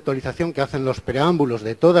conceptualización que hacen los preámbulos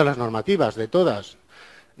de todas las normativas, de todas,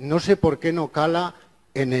 no sé por qué no cala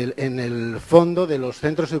en el fondo de los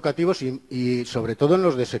centros educativos y sobre todo en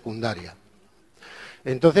los de secundaria.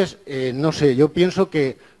 Entonces, no sé, yo pienso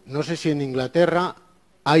que, no sé si en Inglaterra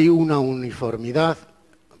hay una uniformidad,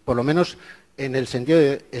 por lo menos en el sentido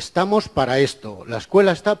de estamos para esto, la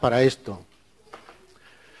escuela está para esto.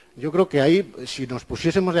 Yo creo que ahí, si nos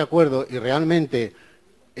pusiésemos de acuerdo y realmente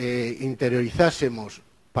interiorizásemos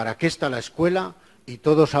para qué está la escuela y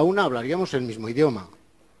todos a una, hablaríamos el mismo idioma.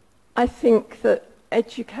 I think that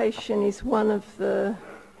education is one of the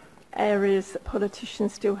areas that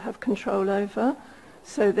politicians still have control over.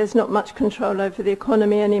 So there's not much control over the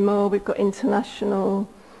economy anymore. We've got international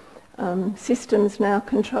systems now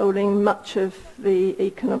controlling much of the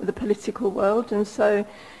political world, and so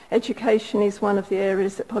education is one of the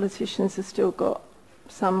areas that politicians have still got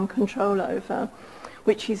some control over,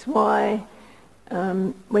 which is why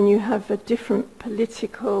when you have a different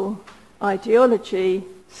political ideology,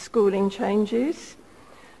 schooling changes.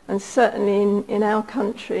 And certainly in our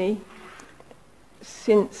country,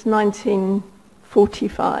 since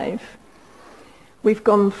 1945, we've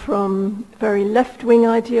gone from very left-wing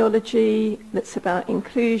ideology that's about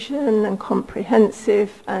inclusion and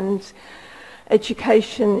comprehensive, and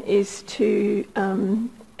education is to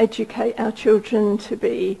educate our children to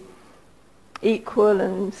be equal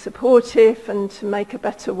and supportive and to make a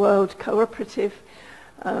better world cooperative.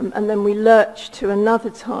 And then we lurch to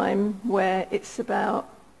another time where it's about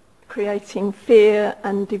creating fear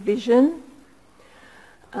and division.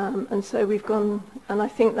 And so we've gone, and I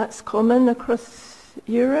think that's common across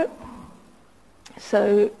Europe.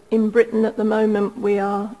 So in Britain at the moment we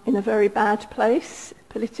are in a very bad place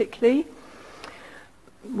politically.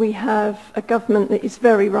 We have a government that is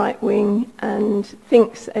very right-wing and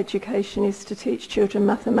thinks education is to teach children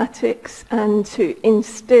mathematics and to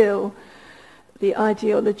instill the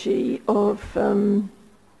ideology of,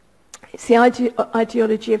 it's the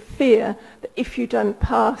ideology of fear that if you don't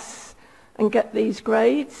pass and get these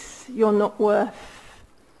grades, you're not worth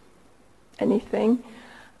anything.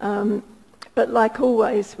 But like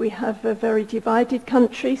always, we have a very divided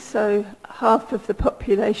country, so half of the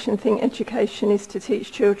population think education is to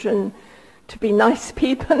teach children to be nice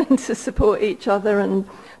people and to support each other, and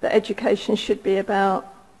that education should be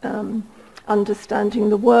about understanding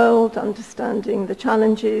the world, understanding the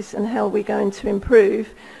challenges and how we're going to improve,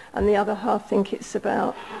 and the other half think it's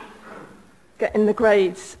about getting the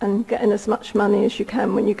grades and getting as much money as you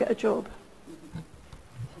can when you get a job.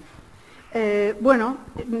 Bueno,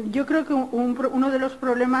 yo creo que uno de los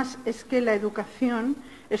problemas es que la educación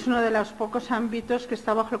es uno de los pocos ámbitos que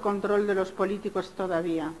está bajo el control de los políticos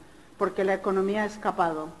todavía, porque la economía ha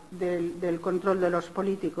escapado del control de los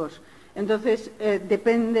políticos. Entonces,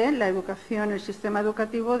 depende la educación, el sistema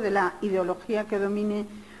educativo, de la ideología que domine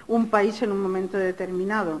un país en un momento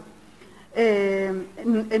determinado.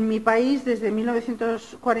 En mi país, desde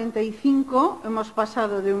 1945, hemos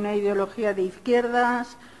pasado de una ideología de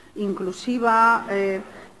izquierdas, inclusiva,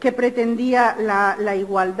 que pretendía la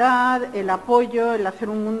igualdad, el apoyo, el hacer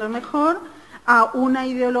un mundo mejor, a una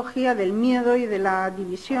ideología del miedo y de la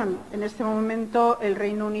división. En este momento el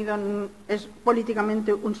Reino Unido es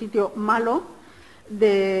políticamente un sitio malo,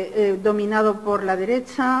 dominado por la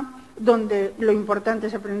derecha, donde lo importante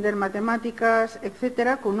es aprender matemáticas,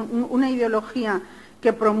 etcétera, con una ideología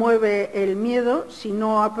que promueve el miedo. Si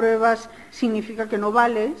no apruebas significa que no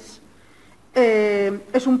vales.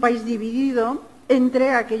 Es un país dividido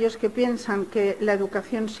entre aquellos que piensan que la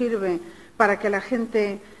educación sirve para que la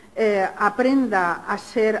gente aprenda a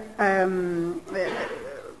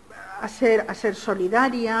ser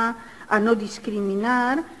solidaria, a no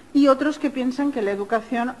discriminar, y otros que piensan que la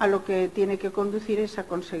educación a lo que tiene que conducir es a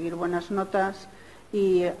conseguir buenas notas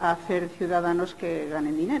y a hacer ciudadanos que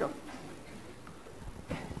ganen dinero.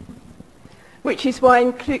 Which is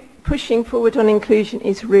why pushing forward on inclusion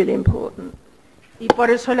is really important. Y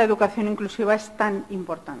por eso la educación inclusiva es tan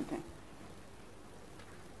importante.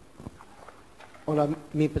 Hola,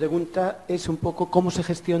 mi pregunta es un poco cómo se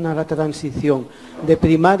gestiona la transición de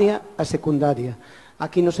primaria a secundaria.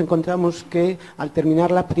 Aquí nos encontramos que al terminar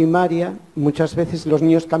la primaria muchas veces los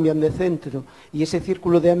niños cambian de centro y ese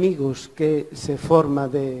círculo de amigos que se forma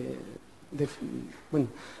de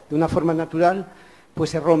una forma natural pues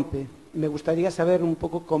se rompe. Me gustaría saber un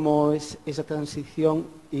poco cómo es esa transición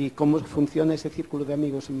y cómo funciona ese círculo de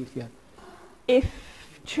amigos inicial. If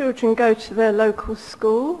children go to their local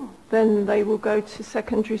school, then they will go to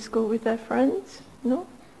secondary school with their friends, ¿no?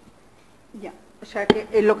 Ya, o sea que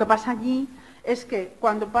lo que pasa allí es que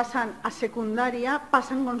cuando pasan a secundaria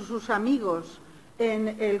pasan con sus amigos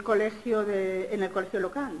en el colegio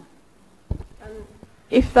local.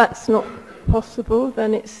 If that's not possible,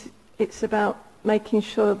 then it's about making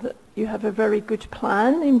sure that you have a very good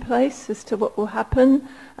plan in place as to what will happen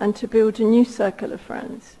and to build a new circle of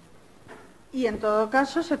friends. Y en todo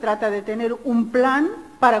caso se trata de tener un plan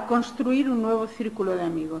para construir un nuevo círculo de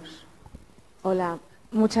amigos. Hola,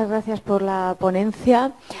 muchas gracias por la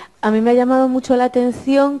ponencia. A mí me ha llamado mucho la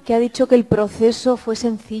atención que ha dicho que el proceso fue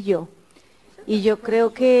sencillo. Y yo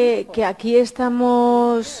creo que aquí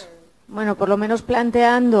estamos, bueno, por lo menos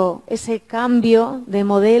planteando ese cambio de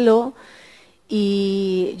modelo.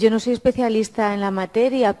 Y yo no soy especialista en la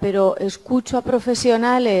materia, pero escucho a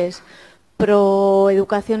profesionales pro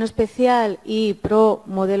educación especial y pro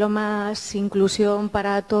modelo más inclusión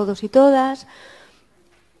para todos y todas,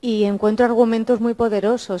 y encuentro argumentos muy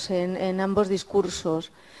poderosos en ambos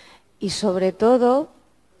discursos. Y sobre todo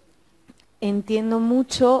entiendo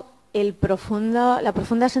mucho la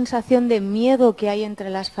profunda sensación de miedo que hay entre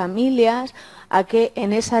las familias a que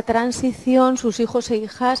en esa transición sus hijos e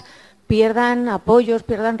hijas pierdan apoyos,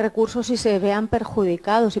 pierdan recursos y se vean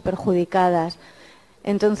perjudicados y perjudicadas.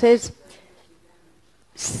 Entonces,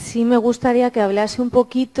 sí me gustaría que hablase un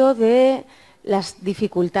poquito de las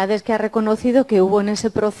dificultades que ha reconocido que hubo en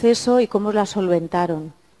ese proceso y cómo las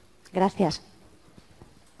solventaron. Gracias.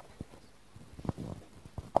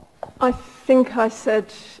 I think I said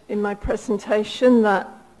in my presentation that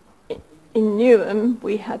in Newham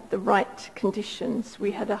we had the right conditions.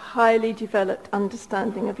 We had a highly developed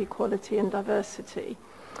understanding of equality and diversity.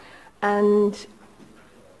 And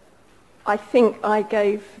I think I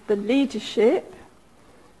gave the leadership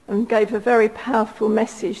and gave a very powerful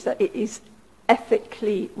message that it is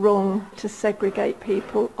ethically wrong to segregate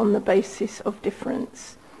people on the basis of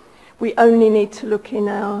difference. We only need to look in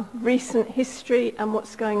our recent history and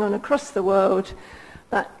what's going on across the world,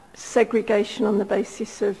 that segregation on the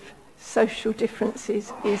basis of social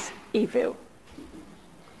differences is evil.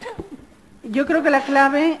 Yo creo que la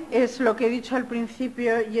clave es lo que he dicho al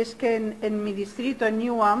principio, y es que en mi distrito, en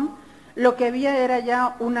Newham, lo que había era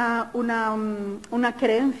ya una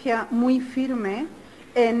creencia muy firme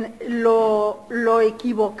en lo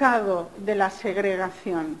equivocado de la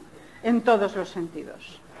segregación en todos los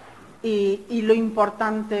sentidos y lo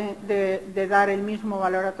importante de dar el mismo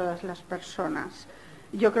valor a todas las personas.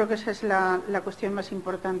 Yo creo que esa es la cuestión más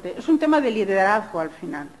importante. Es un tema de liderazgo al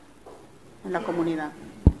final en la comunidad.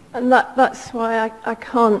 And that's why I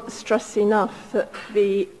can't stress enough that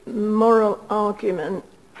the moral argument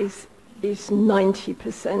is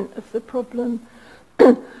 90% of the problem.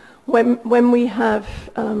 When we have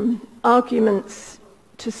arguments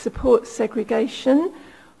to support segregation,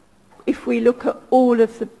 if we look at all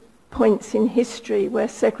of the points in history where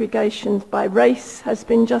segregation by race has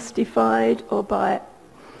been justified or by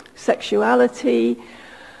sexuality,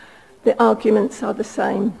 the arguments are the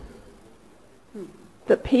same.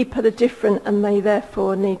 that people are different and they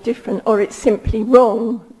therefore need different, or it's simply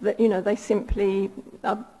wrong, that, you know, they simply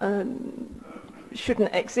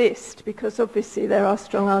shouldn't exist, because obviously there are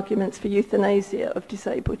strong arguments for euthanasia of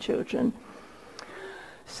disabled children.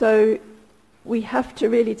 So we have to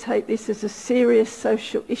really take this as a serious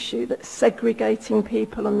social issue, that segregating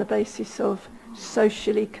people on the basis of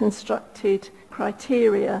socially constructed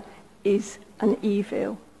criteria is an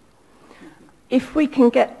evil. If we can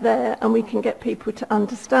get there and we can get people to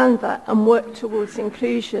understand that and work towards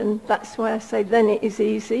inclusion, that's why I say then it is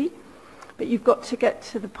easy. But you've got to get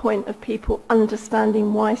to the point of people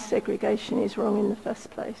understanding why segregation is wrong in the first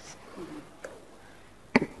place.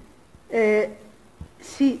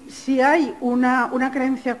 Si hay una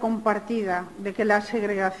creencia compartida de que la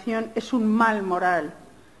segregación es un mal moral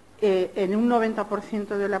en un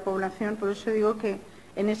 90% de la población, por eso digo que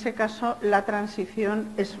en ese caso la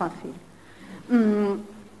transición es fácil.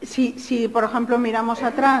 Si, por ejemplo, miramos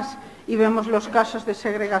atrás y vemos los casos de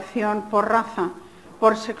segregación por raza,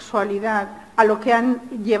 por sexualidad, a lo que han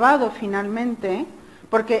llevado finalmente,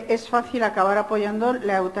 porque es fácil acabar apoyando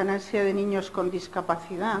la eutanasia de niños con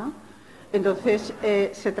discapacidad, entonces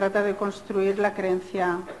se trata de construir la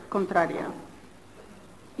creencia contraria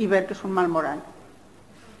y ver que es un mal moral.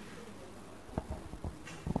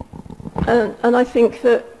 And I think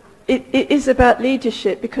that it is about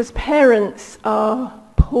leadership, because parents are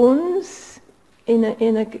pawns in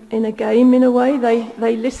a game, in a way.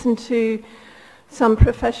 They listen to some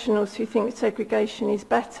professionals who think segregation is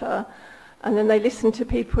better, and then they listen to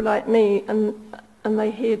people like me, and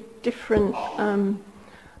they hear different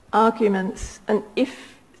arguments. And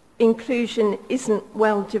if inclusion isn't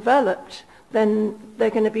well developed, then they're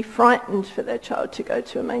going to be frightened for their child to go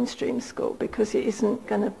to a mainstream school, because it isn't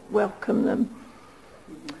going to welcome them.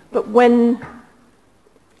 But when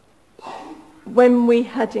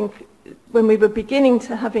we were beginning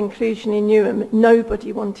to have inclusion in Newham,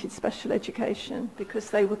 nobody wanted special education because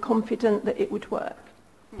they were confident that it would work.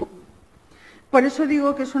 Por eso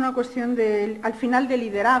digo que es una cuestión al final de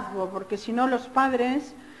liderazgo, porque si no los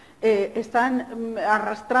padres están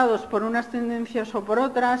arrastrados por unas tendencias o por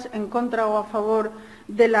otras, en contra o a favor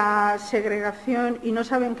de la segregación, y no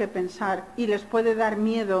saben qué pensar, y les puede dar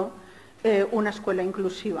miedo una escuela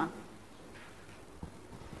inclusiva.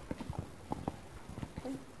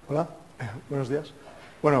 Hola, buenos días.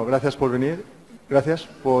 Bueno, gracias por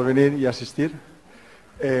venir y asistir.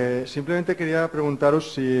 Simplemente quería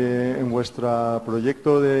preguntaros si en vuestro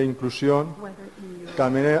proyecto de inclusión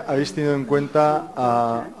también habéis tenido en cuenta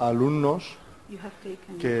a alumnos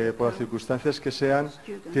que por las circunstancias que sean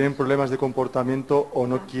tienen problemas de comportamiento o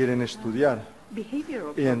no quieren estudiar.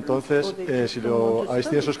 Y entonces, si habéis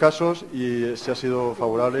tenido esos casos y si ha sido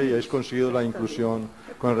favorable y habéis conseguido la inclusión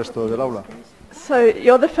con el resto del aula. So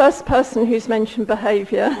you're the first person who's mentioned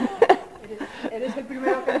behaviour. Eres el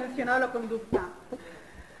primero que ha mencionado la conducta.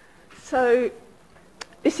 So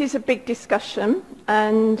this is a big discussion,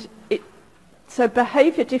 and so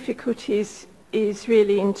behaviour difficulties is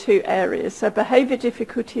really in two areas. So behaviour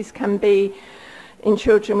difficulties can be in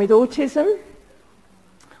children with autism,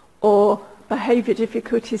 or behaviour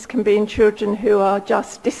difficulties can be in children who are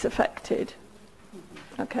just disaffected.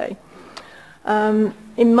 Okay.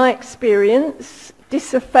 In my experience,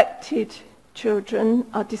 disaffected children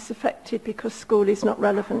are disaffected because school is not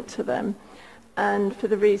relevant to them, and for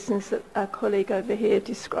the reasons that our colleague over here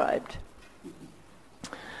described.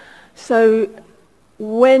 So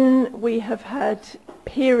when we have had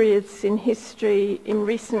periods in history, in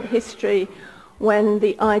recent history, when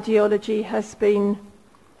the ideology has been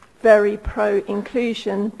very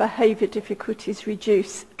pro-inclusion, behaviour difficulties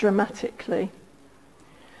reduce dramatically.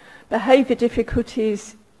 Behaviour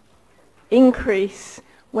difficulties increase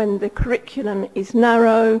when the curriculum is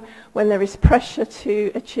narrow, when there is pressure to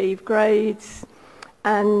achieve grades,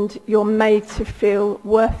 and you're made to feel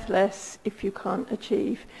worthless if you can't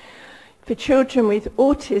achieve. For children with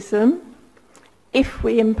autism, if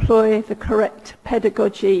we employ the correct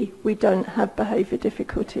pedagogy, we don't have behaviour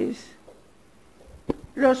difficulties.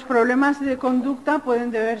 Los problemas de conducta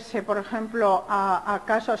pueden deberse, por ejemplo, a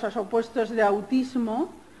casos opuestos de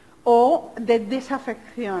autismo o de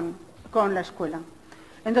desafección con la escuela.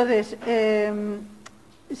 Entonces,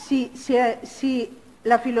 si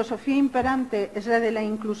la filosofía imperante es la de la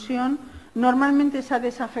inclusión, normalmente esa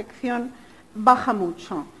desafección baja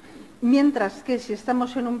mucho. Mientras que si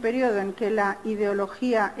estamos en un periodo en que la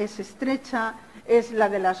ideología es estrecha, es la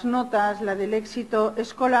de las notas, la del éxito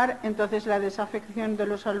escolar, entonces la desafección de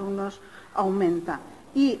los alumnos aumenta.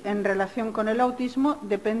 Y en relación con el autismo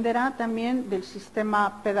dependerá también del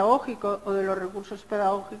sistema pedagógico o de los recursos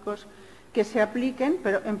pedagógicos que se apliquen,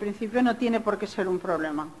 pero en principio no tiene por qué ser un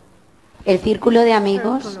problema. El círculo de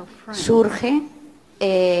amigos surge,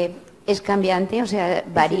 es cambiante, o sea,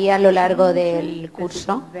 varía a lo largo del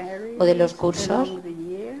curso o de los cursos.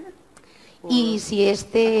 Y si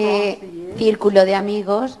este círculo de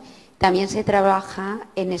amigos también se trabaja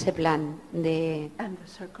en ese plan de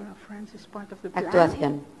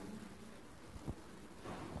actuación.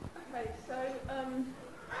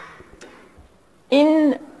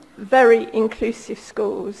 In very inclusive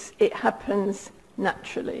schools, it happens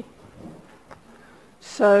naturally.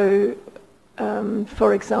 So,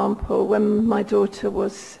 for example, when my daughter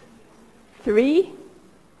was 3,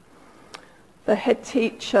 the head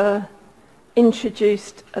teacher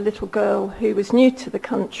introduced a little girl who was new to the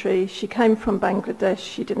country. She came from Bangladesh,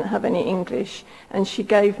 she didn't have any English, and she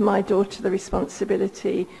gave my daughter the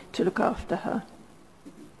responsibility to look after her.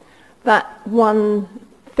 That one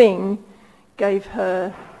thing gave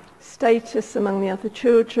her status among the other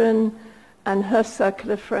children, and her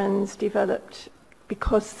circle of friends developed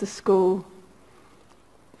because the school,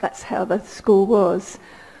 that's how the school was.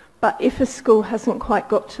 But if a school hasn't quite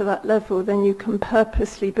got to that level, then you can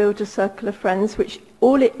purposely build a circle of friends, which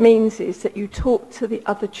all it means is that you talk to the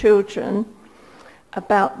other children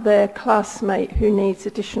about their classmate who needs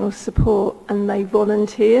additional support, and they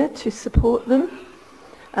volunteer to support them.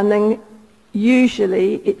 And then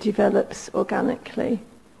usually it develops organically.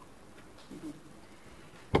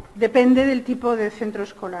 Depende del tipo de centro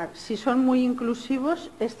escolar. Si son muy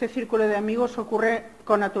inclusivos, este círculo de amigos ocurre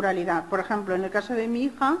con naturalidad. Por ejemplo, en el caso de mi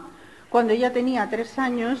hija, cuando ella tenía 3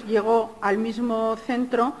 años, llegó al mismo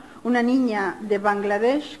centro una niña de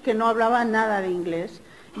Bangladesh que no hablaba nada de inglés.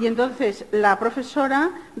 Y entonces la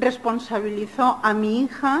profesora responsabilizó a mi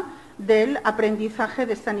hija del aprendizaje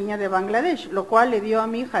de esta niña de Bangladesh, lo cual le dio a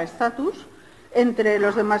mi hija estatus entre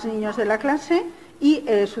los demás niños de la clase, y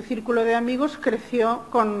su círculo de amigos creció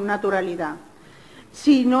con naturalidad.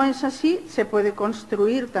 Si no es así, se puede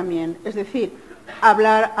construir también, es decir,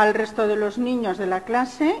 hablar al resto de los niños de la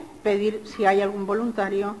clase, pedir si hay algún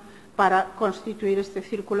voluntario para constituir este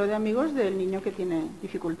círculo de amigos del niño que tiene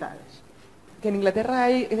dificultades. Que en Inglaterra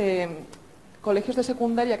hay colegios de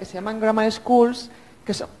secundaria que se llaman grammar schools,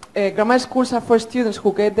 que son, grammar schools are for students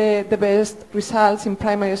who get the best results in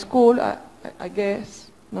primary school, I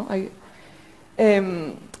guess, ¿no?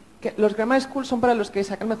 Que los grammar schools son para los que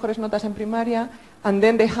sacan mejores notas en primaria, and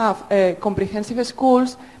then they have comprehensive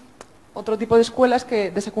schools, otro tipo de escuelas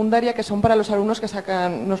de secundaria que son para los alumnos que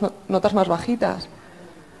sacan notas más bajitas.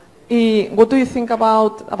 Y what do you think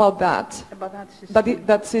about that?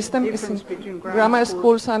 That system is in grammar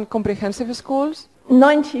schools and comprehensive schools?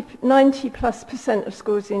 90+% of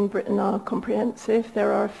schools in Britain are comprehensive.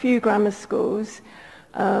 There are a few grammar schools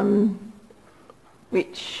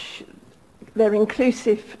which they're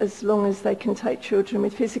inclusive as long as they can take children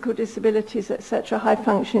with physical disabilities, etc.,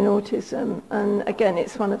 high-functioning autism. And again,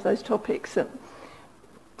 it's one of those topics that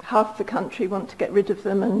half the country want to get rid of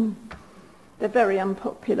them, and they're very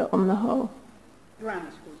unpopular on the whole.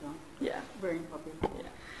 Grammar schools, ¿no? Yeah. Very unpopular.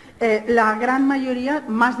 Yeah. La gran mayoría,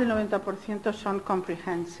 más del 90%, son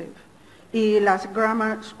comprehensive. Y las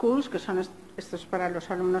grammar schools, que son estos para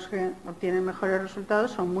los alumnos que obtienen mejores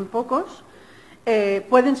resultados, son muy pocos.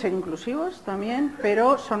 Pueden ser inclusivos también,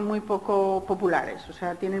 pero son muy poco populares, o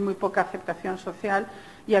sea, tienen muy poca aceptación social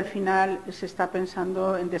y al final se está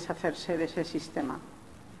pensando en deshacerse de ese sistema.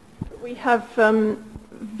 We have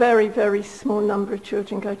very, very small number of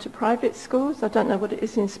children go to private schools. I don't know what it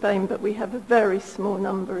is in Spain, but we have a very small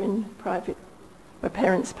number in private, where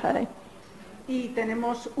parents pay. Y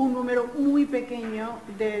tenemos un número muy pequeño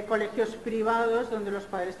de colegios privados donde los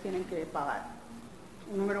padres tienen que pagar.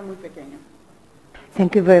 Un número muy pequeño.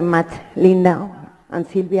 Thank you very much, Linda and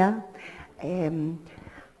Silvia.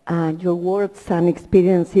 Your words and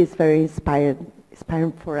experiences very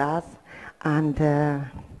inspiring for us, and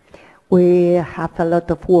we have a lot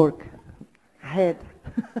of work ahead.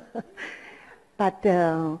 But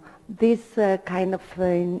this kind of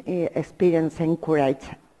experience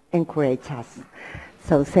encourage us.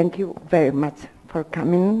 So thank you very much for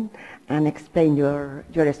coming and explain your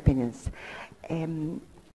experience.